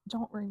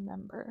 Don't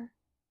remember.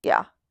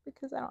 Yeah.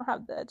 Because I don't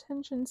have the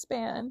attention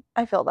span.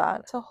 I feel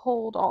that. To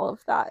hold all of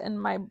that in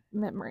my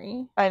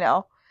memory. I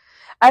know.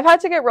 I've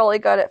had to get really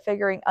good at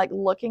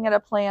looking at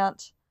a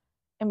plant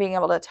and being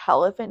able to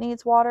tell if it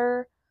needs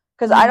water.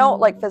 Because I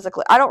don't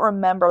I don't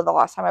remember the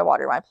last time I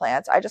watered my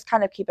plants. I just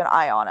kind of keep an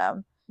eye on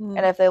them.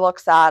 And if they look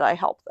sad, I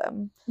help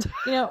them.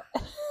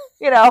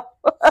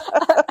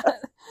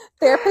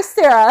 Therapist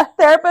Sarah.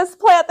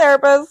 Plant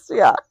therapist.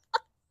 Yeah.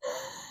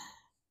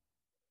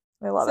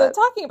 I love it.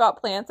 So talking about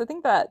plants, I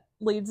think that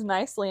leads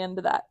nicely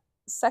into that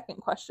second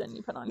question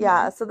you put on here.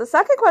 Yeah, so the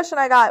second question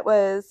I got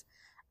was,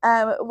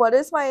 What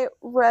is my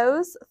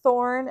rose,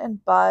 thorn,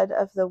 and bud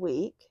of the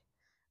week?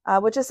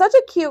 Which is such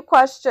a cute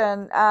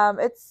question.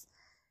 It's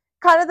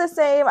kind of the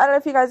same. I don't know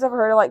if you guys have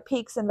heard of like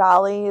peaks and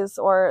valleys,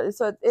 or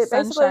so it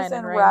basically is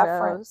in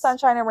reference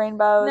sunshine and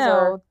rainbows. No,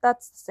 or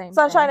that's the same.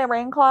 Sunshine and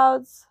rain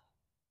clouds.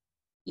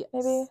 Yes.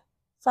 Maybe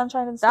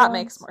sunshine and storms. That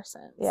makes more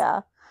sense.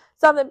 Yeah.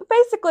 Something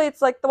basically,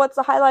 it's like what's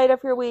the highlight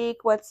of your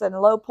week, what's the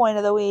low point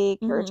of the week,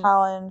 your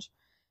challenge,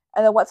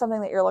 and then what's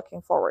something that you're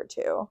looking forward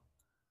to.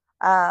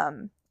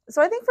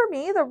 So I think for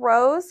me, the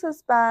rose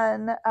has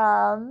been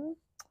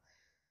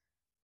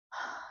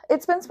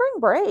it's been spring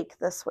break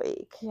this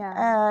week.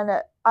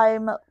 Yeah.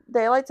 And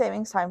daylight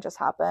savings time just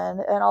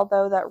happened. And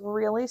although that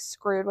really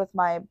screwed with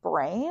my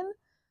brain,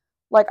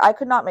 like I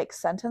could not make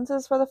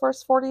sentences for the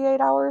first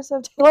 48 hours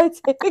of daylight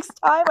savings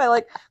time. I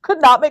like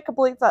could not make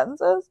complete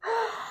sentences.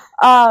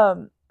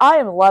 I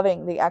am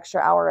loving the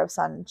extra hour of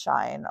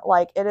sunshine.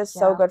 Like it is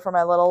so good for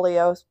my little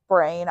Leo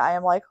brain. I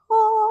am like,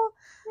 oh,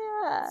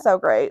 yeah, so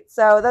great.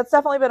 So that's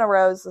definitely been a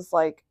rose, is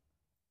like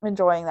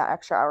enjoying that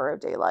extra hour of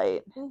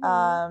daylight.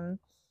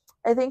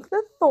 I think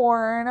the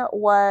thorn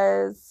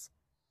was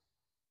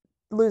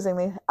losing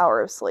the hour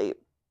of sleep.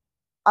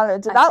 I don't know.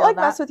 Did that like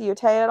mess with you,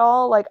 Tay, at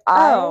all? Like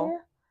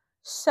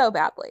so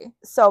badly.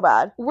 So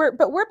bad. We're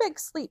big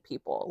sleep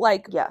people.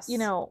 Like, yes, you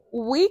know,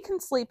 we can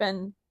sleep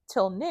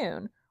until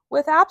noon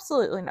with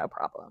absolutely no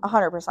problem.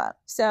 100%.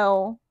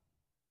 So,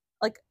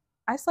 like,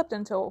 I slept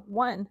until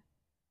one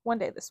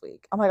day this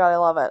week. Oh my God, I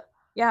love it.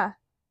 Yeah.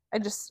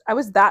 I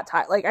was that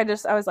tired. Like, I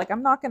was like,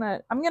 I'm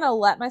gonna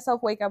let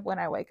myself wake up when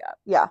I wake up.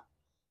 Yeah.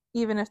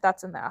 Even if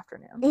that's in the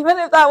afternoon. Even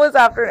if that was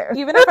afternoon.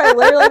 Even if I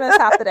literally miss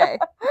half the day.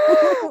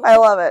 I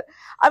love it.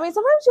 I mean,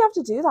 sometimes you have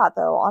to do that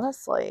though,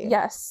 honestly.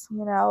 Yes.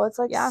 You know, it's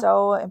like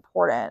so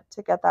important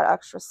to get that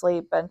extra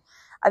sleep. And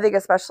I think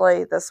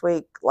especially this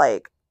week,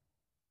 like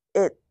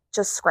it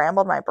just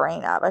scrambled my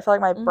brain up. I feel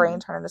like my brain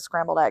turned into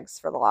scrambled eggs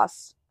for the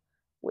last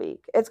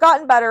week. It's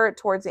gotten better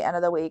towards the end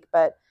of the week,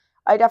 but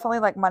I definitely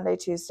like Monday,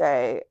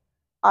 Tuesday,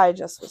 I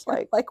just was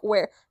like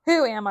who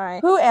am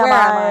I? Who am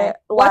I?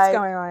 What's like,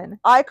 going on?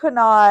 I could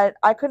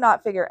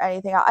not figure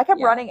anything out. I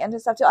kept running into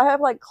stuff too. I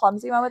have like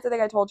clumsy moments. I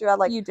think I told you I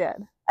like. You did.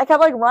 I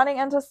kept like running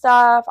into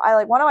stuff. I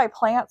like one of my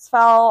plants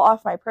fell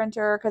off my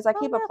printer because I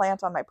keep a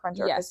plant on my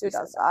printer. Because who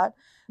does that?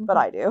 But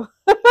I do.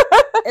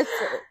 It's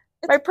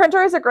my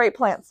printer is a great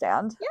plant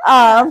stand.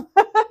 Yeah.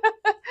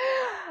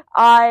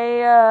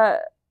 I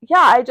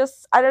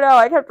don't know.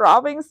 I kept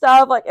dropping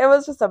stuff. Like it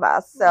was just a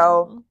mess.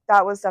 So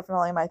that was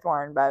definitely my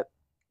thorn, but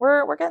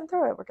we're getting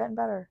through it. We're getting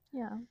better.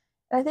 Yeah.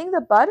 And I think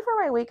the bud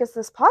for my week is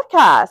this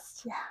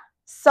podcast. Yeah.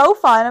 So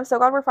fun. I'm so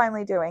glad we're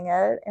finally doing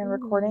it and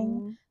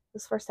recording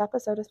this first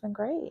episode has been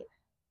great.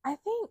 I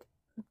think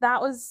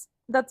that's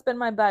been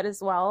my bud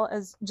as well,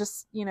 as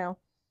just, you know,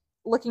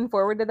 looking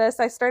forward to this.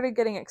 I started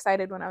getting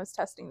excited when I was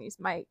testing these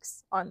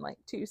mics on like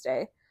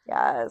Tuesday.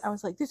 Yes. I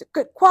was like, these are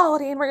good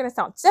quality and we're going to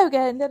sound so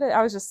good.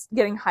 I was just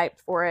getting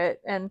hyped for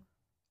it. And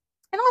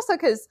also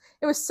because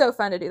it was so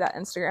fun to do that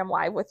Instagram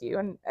live with you.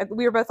 And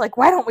we were both like,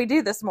 why don't we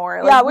do this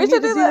more? Like, we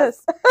should do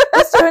this.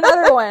 Let's do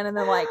another one. And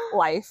then like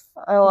life.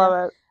 I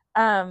love it.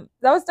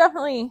 That was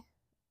definitely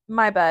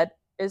my bud,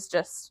 is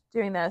just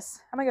doing this.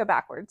 I'm going to go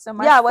backwards. So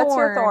what's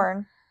your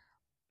thorn?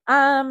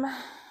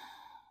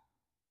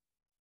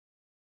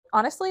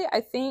 Honestly,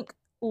 I think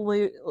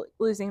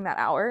losing that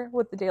hour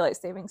with the daylight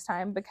savings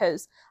time,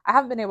 because I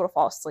haven't been able to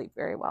fall asleep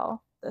very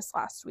well this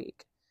last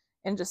week,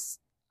 and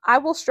just I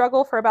will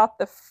struggle for about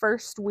the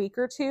first week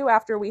or two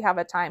after we have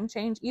a time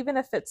change, even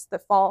if it's the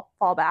fall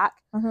back.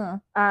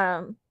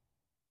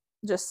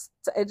 It just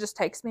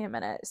takes me a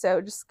minute. So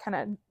just kind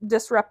of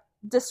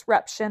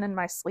disruption in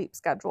my sleep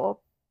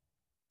schedule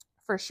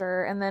for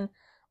sure. And then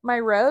my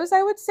rose,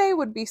 I would say,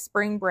 would be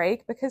spring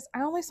break, because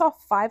I only saw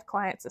 5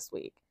 clients this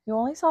week. You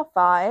only saw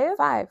 5?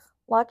 5.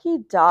 Lucky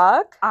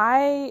duck.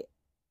 I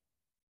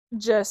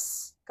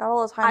just got a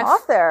little time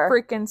off there.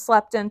 Freaking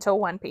slept until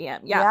 1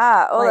 p.m.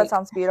 Yeah. Oh, that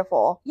sounds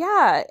beautiful.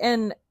 Yeah.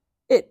 And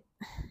we'll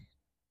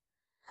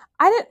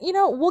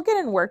get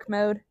in work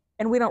mode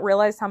and we don't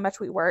realize how much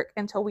we work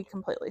until we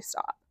completely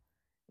stop.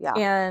 Yeah.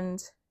 And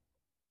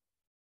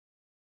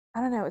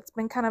I don't know, it's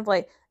been kind of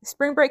like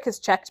spring break has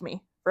checked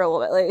me for a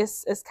little bit. Like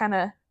it's kind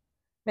of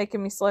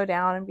making me slow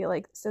down and be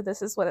like, so this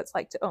is what it's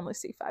like to only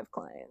see 5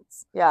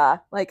 clients. Yeah.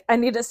 Like I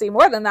need to see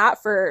more than that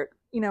for,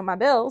 my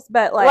bills,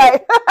 but like,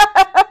 right.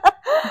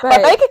 But my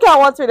bank account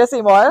wants me to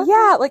see more.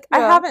 Yeah. Like I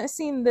haven't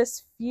seen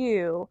this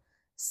few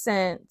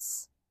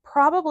since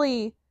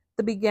probably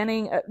the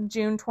beginning of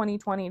June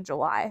 2020,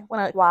 July,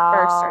 when I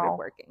first started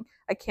working.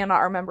 I cannot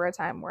remember a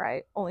time where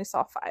I only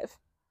saw 5.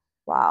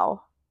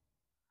 Wow.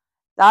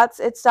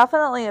 It's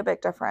definitely a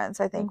big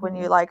difference. I think when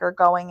you like are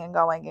going and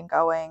going and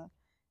going,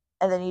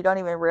 and then you don't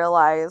even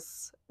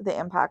realize the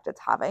impact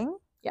it's having.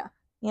 Yeah.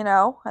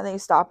 And then you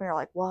stop and you're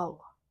like,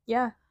 whoa.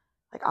 Yeah.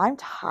 Like, I'm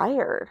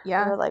tired.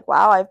 Yeah. You're like,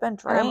 wow, I've been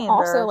drained. And I'm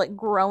also like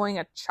growing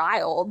a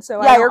child.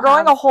 So yeah, you're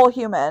growing a whole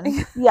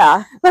human.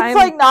 Yeah. That's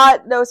like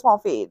no small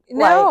feat.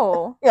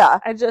 No. Like, yeah.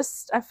 I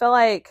feel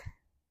like,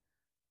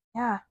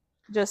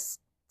 just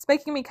it's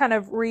making me kind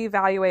of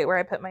reevaluate where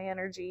I put my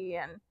energy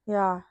and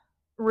Yeah.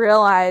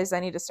 realize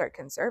I need to start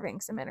conserving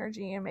some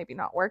energy and maybe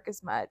not work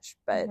as much.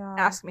 But Yeah.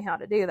 ask me how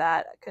to do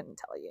that. I couldn't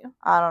tell you.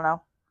 I don't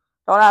know.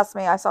 Don't ask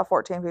me. I saw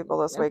 14 people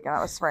this week and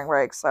it was spring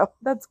break, so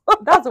that's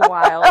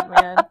wild,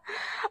 man.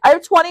 I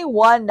have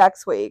 21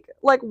 next week.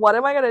 Like, what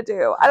am I gonna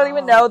do? I don't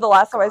even know the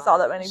last time I saw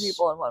that many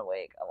people in one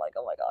week. I'm like,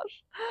 oh my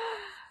gosh.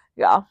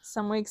 Yeah.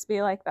 Some weeks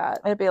be like that.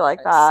 It'd be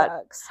like that.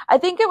 Sucks. I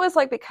think it was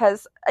like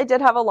because I did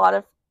have a lot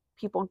of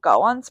people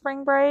go on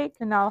spring break.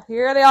 And now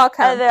here they all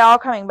come. And they're all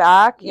coming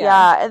back.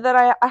 Yeah. And then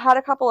I had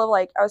a couple of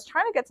like, I was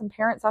trying to get some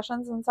parent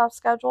sessions and stuff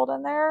scheduled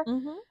in there.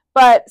 Mm-hmm.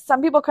 But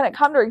some people couldn't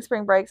come during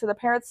spring break. So the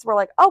parents were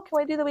like, oh, can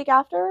we do the week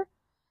after?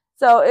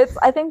 So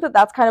I think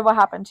that's kind of what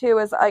happened too,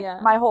 is like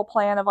my whole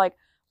plan of like,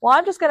 well,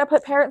 I'm just going to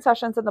put parent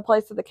sessions in the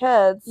place of the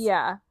kids.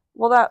 Yeah.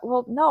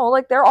 Well, no,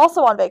 like they're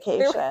also on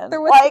vacation. They're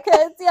with the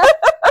kids. Yeah.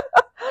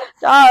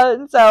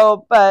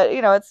 So, but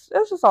you know, it's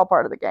just all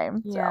part of the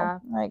game. Yeah.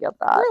 So I get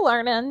that. We're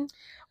learning.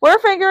 We're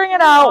figuring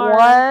it out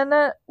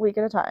 1 week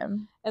at a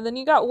time. And then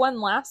you got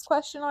one last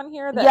question on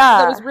here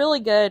that was really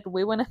good.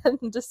 We went ahead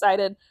and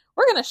decided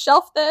we're going to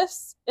shelf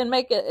this and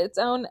make it its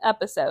own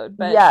episode.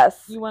 But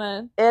yes, you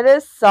want to? It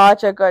is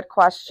such a good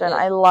question.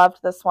 I loved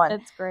this one.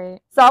 It's great.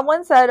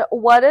 Someone said,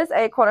 what is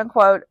a quote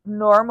unquote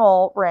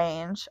normal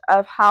range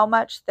of how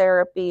much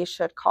therapy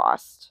should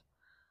cost?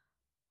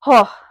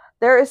 Oh,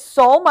 there is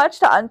so much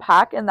to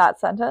unpack in that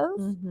sentence.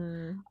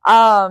 Mm-hmm.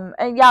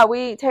 And yeah,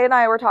 Tay and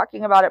I were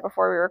talking about it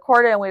before we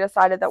recorded, and we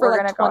decided that we're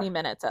going to go 20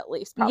 minutes at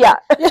least. Probably. Yeah.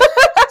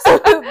 So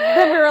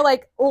then we were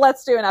like,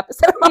 let's do an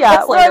episode on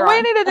this later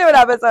we need to do an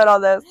episode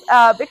on this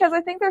because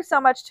I think there's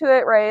so much to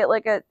it, right?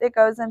 Like it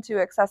goes into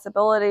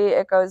accessibility.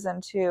 It goes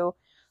into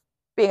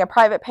being a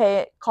private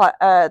pay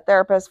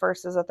therapist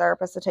versus a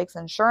therapist that takes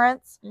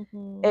insurance.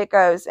 Mm-hmm. It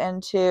goes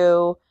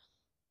into,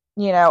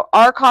 you know,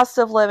 our cost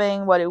of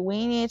living. What do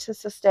we need to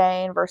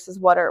sustain versus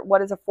what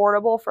is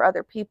affordable for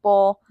other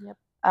people? Yep.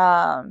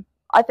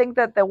 I think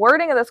that the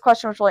wording of this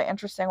question was really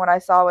interesting. What I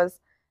saw was,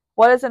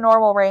 what is a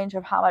normal range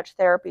of how much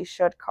therapy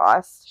should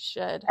cost?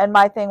 And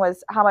my thing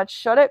was, how much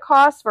should it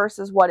cost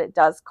versus what it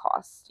does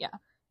cost? Yeah.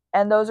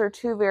 And those are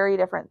two very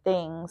different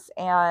things.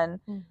 And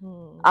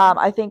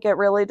I think it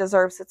really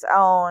deserves its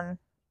own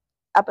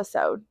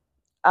episode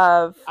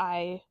of,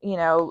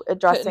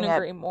 addressing couldn't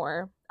agree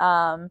more.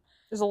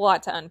 There's a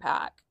lot to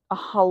unpack.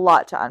 A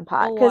lot to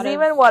unpack. Because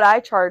even what I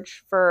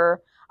charge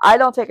for, I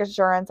don't take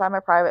insurance. I'm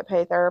a private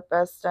pay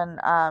therapist and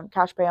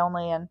cash pay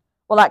only. And,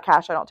 well, not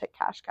cash. I don't take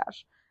cash.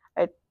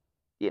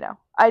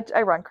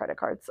 I run credit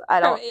cards.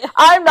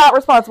 I'm not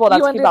responsible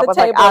enough to keep up with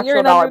like actual dollar bills. You're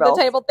an under the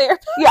table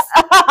therapist. Yeah.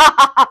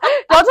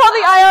 Don't tell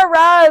the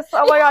IRS.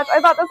 Oh my gosh.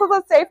 I thought this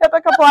was a safe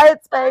HIPAA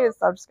compliant space.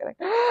 I'm just kidding.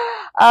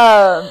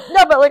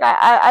 No, but like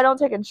I don't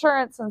take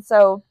insurance, and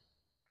so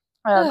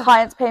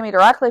clients pay me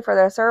directly for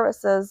their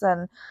services,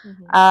 and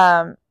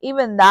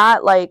even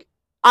that, like,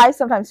 I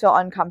sometimes feel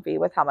uncomfy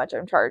with how much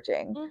I'm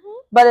charging,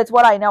 but it's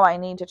what I know I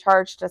need to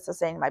charge to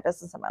sustain my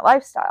business and my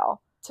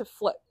lifestyle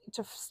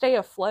to stay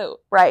afloat.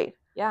 Right.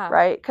 Yeah.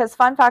 Right. Because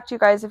fun fact, you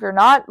guys, if you're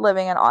not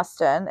living in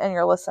Austin and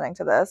you're listening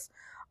to this,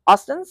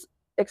 Austin's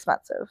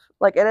expensive.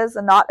 Like, it is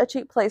not a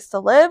cheap place to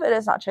live. It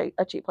is not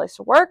a cheap place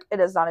to work.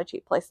 It is not a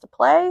cheap place to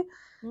play.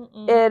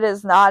 It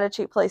is not a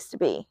cheap place to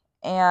be.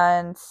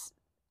 And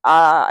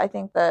I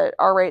think that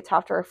our rates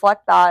have to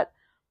reflect that.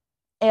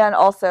 And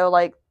also,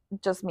 like,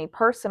 just me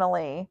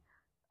personally,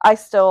 I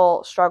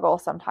still struggle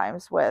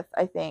sometimes with,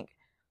 I think,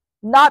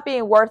 not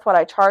being worth what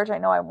I charge. I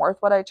know I'm worth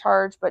what I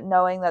charge, but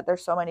knowing that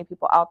there's so many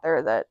people out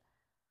there that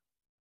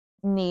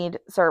need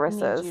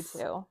services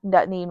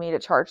that need me to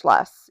charge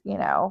less,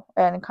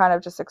 and kind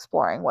of just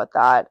exploring what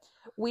that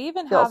we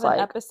even have an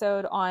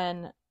episode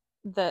on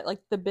the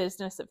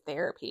business of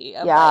therapy.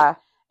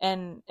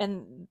 And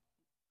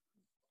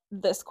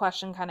this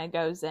question kind of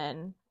goes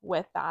in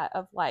with that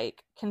of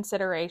like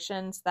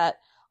considerations that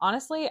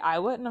honestly I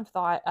wouldn't have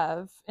thought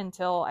of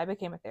until I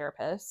became a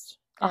therapist.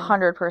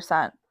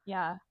 100%.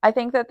 Yeah. I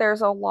think that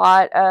there's a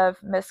lot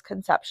of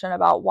misconception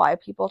about why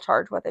people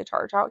charge what they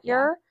charge out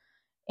here.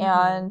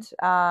 And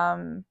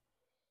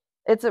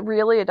it's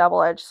really a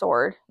double-edged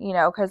sword,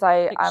 because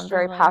I'm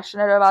very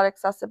passionate about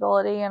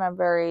accessibility, and I'm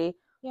very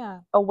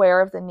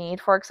aware of the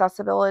need for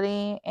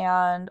accessibility.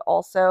 And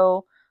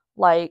also,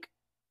 like,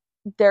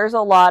 there's a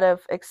lot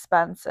of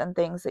expense and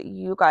things that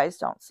you guys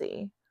don't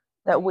see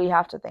that we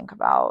have to think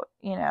about,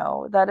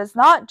 that is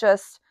not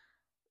just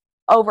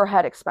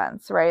overhead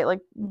expense, right?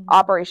 Like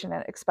operation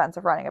and expense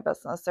of running a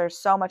business. There's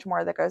so much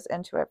more that goes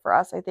into it for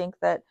us. I think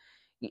that,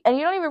 and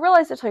you don't even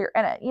realize it till you're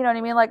in it. You know what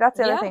I mean? Like, that's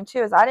the other thing too,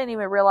 is I didn't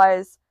even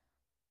realize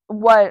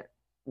what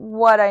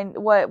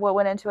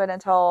went into it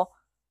until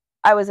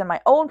I was in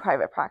my own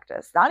private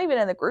practice, not even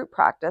in the group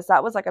practice.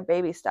 That was like a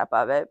baby step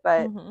of it.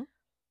 But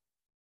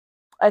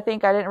I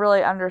think I didn't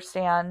really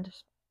understand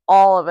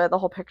all of it, the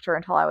whole picture,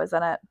 until I was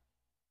in it.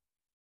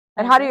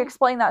 And how do you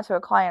explain that to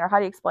a client, or how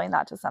do you explain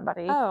that to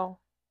somebody? Oh,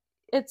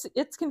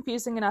 it's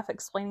confusing enough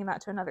explaining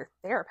that to another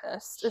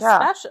therapist,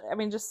 especially. I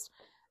mean, just,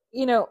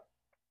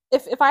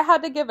 if I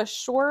had to give a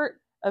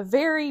short a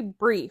very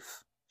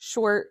brief,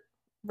 short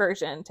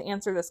version to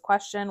answer this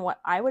question, what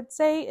I would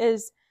say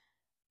is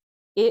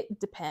it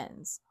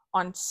depends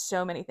on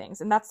so many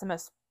things. And that's the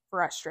most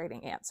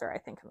frustrating answer, I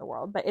think, in the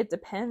world. But it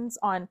depends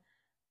on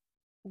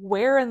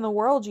where in the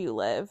world you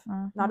live.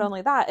 Mm-hmm. Not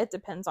only that, it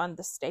depends on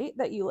the state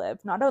that you live.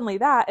 Not only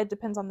that, it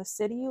depends on the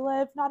city you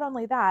live. Not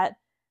only that,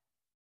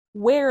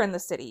 where in the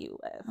city you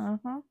live.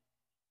 Mm-hmm.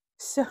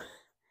 So,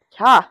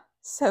 yeah.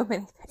 So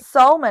many things.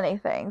 So many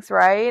things,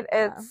 right?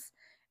 Yeah.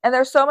 And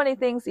there's so many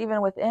things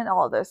even within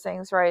all of those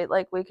things, right?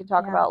 Like we can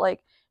talk about,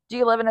 like, do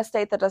you live in a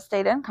state that does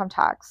state income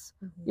tax?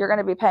 Mm-hmm. You're going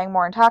to be paying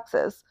more in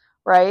taxes,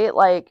 right?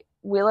 Like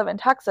we live in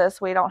Texas.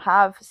 We don't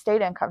have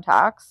state income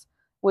tax.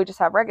 We just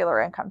have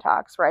regular income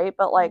tax, right?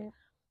 But like,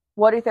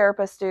 what do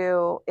therapists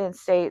do in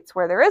states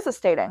where there is a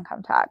state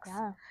income tax,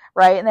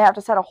 right? And they have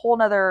to set a whole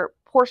nother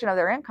portion of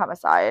their income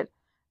aside.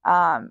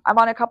 I'm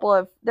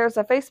on there's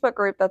a Facebook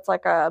group that's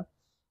like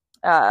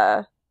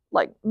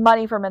like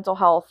money for mental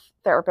health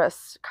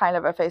therapists kind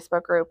of a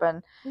Facebook group,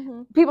 and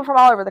people from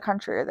all over the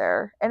country are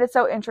there. And it's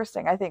so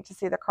interesting, I think, to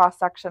see the cross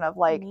section of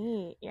like,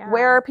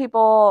 where are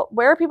people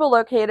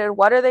located?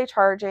 What are they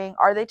charging?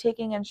 Are they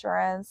taking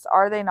insurance?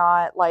 Are they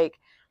not? Like,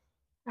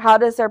 how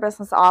does their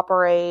business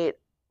operate?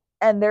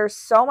 And there's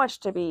so much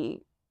to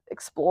be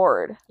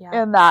explored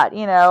in that,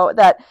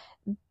 that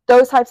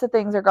those types of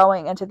things are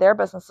going into their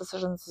business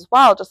decisions as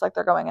well, just like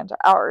they're going into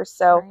ours.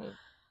 So,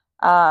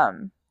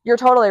 you're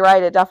totally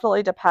right. It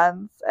definitely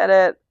depends.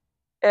 And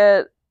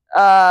I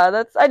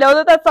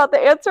know that's not the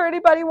answer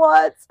anybody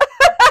wants.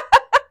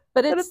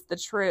 But it's the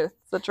truth.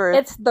 It's the truth.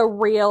 It's the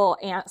real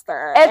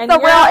answer. It's the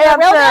real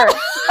answer.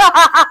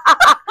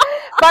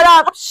 But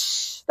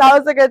that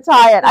was a good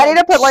tie-in. I need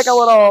to put like a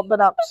little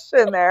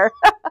in there.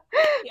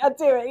 Yeah,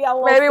 do it.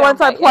 Yeah, maybe once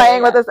I'm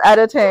playing with this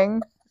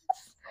editing.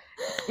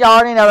 Y'all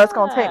already know that's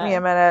gonna take me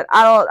a minute.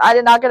 I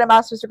did not get a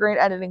master's degree in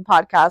editing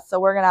podcasts, so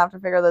we're gonna have to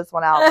figure this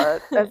one out.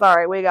 But it's all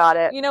right, we got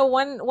it.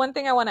 One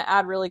thing I want to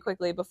add really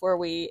quickly before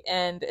we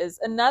end is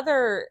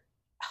another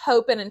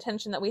hope and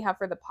intention that we have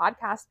for the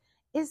podcast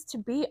is to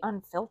be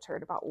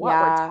unfiltered about what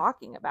we're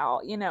talking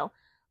about.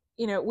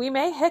 We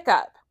may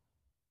hiccup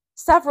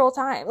several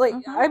times. Like,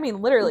 I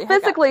mean, literally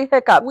physically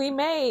hiccup. We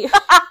may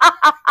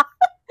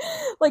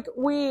like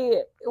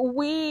we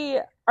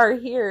are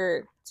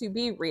here to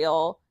be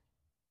real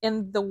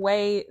in the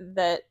way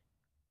that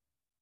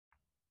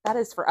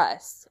is for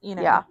us,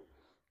 Yeah.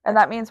 And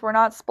that means we're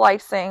not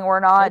splicing.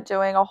 We're not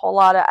doing a whole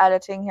lot of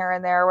editing here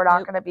and there. We're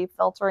not going to be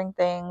filtering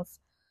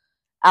things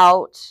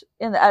out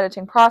in the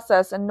editing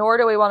process. And nor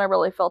do we want to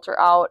really filter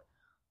out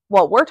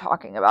what we're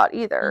talking about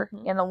either.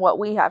 And what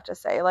we have to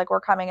say. Like,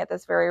 we're coming at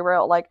this very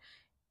real. Like,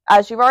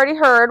 as you've already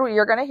heard,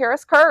 you're going to hear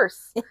us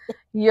curse.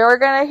 You're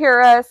going to hear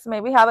us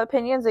maybe have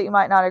opinions that you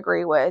might not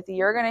agree with.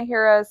 You're going to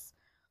hear us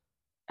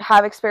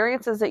have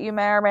experiences that you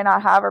may or may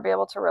not have or be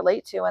able to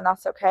relate to, and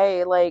that's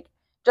okay. Like,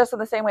 just in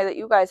the same way that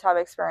you guys have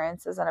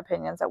experiences and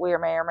opinions that we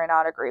may or may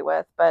not agree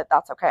with, but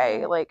that's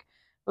okay. Like,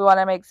 we want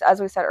to make,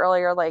 as we said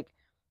earlier, like,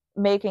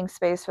 making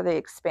space for the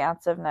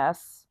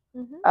expansiveness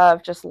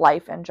of just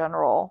life in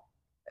general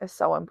is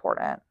so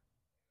important.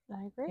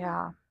 I agree.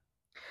 Yeah.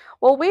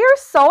 Well, we are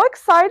so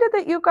excited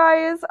that you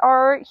guys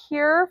are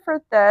here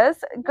for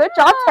this. Good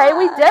job, Tay.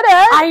 We did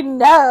it. I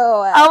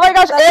know. Oh my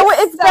gosh.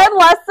 It's been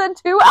less than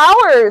 2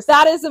 hours.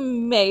 That is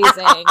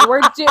amazing.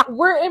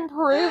 We're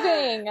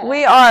improving.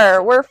 We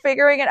are. We're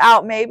figuring it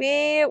out.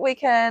 Maybe we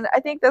can, I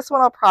think this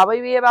one will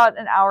probably be about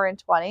 1 hour and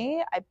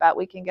 20. I bet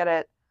we can get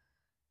it.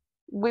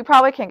 We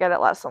probably can't get it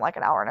less than like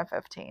 1 hour and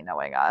 15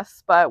 knowing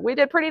us, but we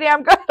did pretty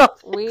damn good.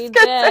 We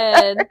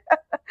did.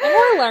 And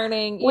we're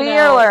learning. We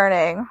are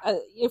learning.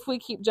 If we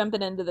keep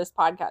jumping into this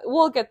podcast,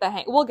 we'll get the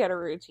hang. We'll get a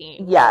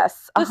routine.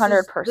 Yes,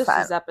 100%. This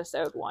is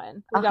episode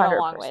 1. We've got a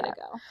long way to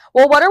go.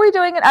 Well, what are we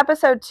doing in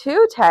episode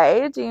 2,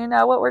 Tay? Do you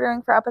know what we're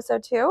doing for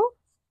episode 2?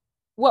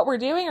 What we're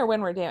doing or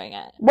when we're doing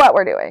it? What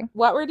we're doing.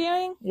 What we're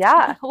doing?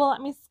 Yeah. Well,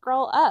 let me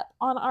scroll up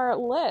on our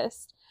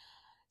list.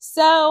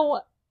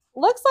 So,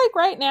 looks like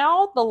right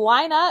now the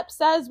lineup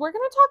says we're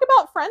going to talk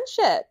about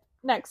friendship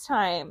next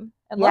time.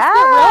 And let's get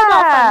real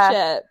about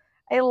friendship.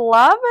 I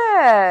love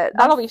it.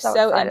 That'll be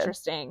so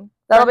interesting.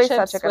 That'll be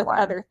such a good one.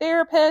 With other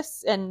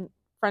therapists and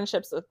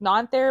friendships with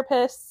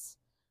non-therapists.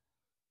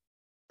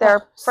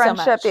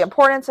 Friendship, the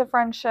importance of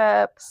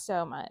friendship.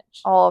 So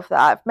much. All of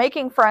that.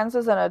 Making friends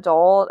as an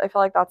adult. I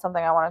feel like that's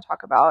something I want to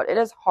talk about. It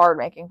is hard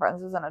making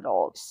friends as an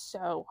adult.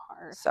 So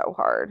hard. So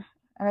hard.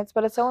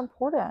 But it's so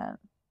important.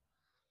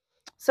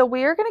 So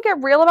we are going to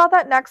get real about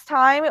that next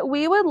time.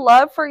 We would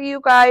love for you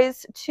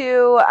guys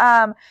to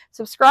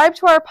subscribe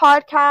to our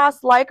podcast,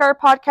 like our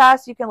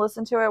podcast. You can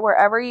listen to it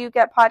wherever you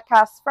get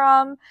podcasts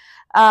from.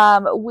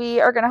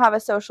 We are going to have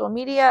a social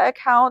media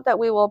account that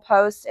we will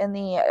post in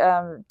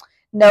the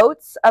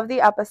notes of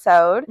the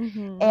episode,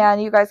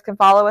 and you guys can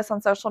follow us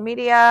on social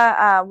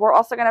media. We're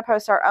also going to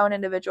post our own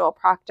individual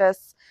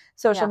practice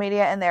social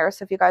media in there,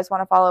 so if you guys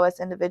want to follow us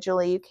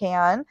individually, you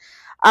can.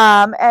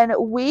 And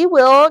we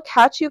will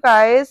catch you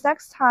guys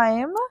next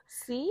time.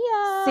 See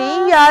ya.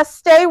 See ya.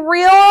 Stay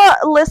real,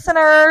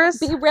 listeners.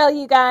 Be real,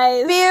 you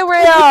guys. Be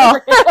real.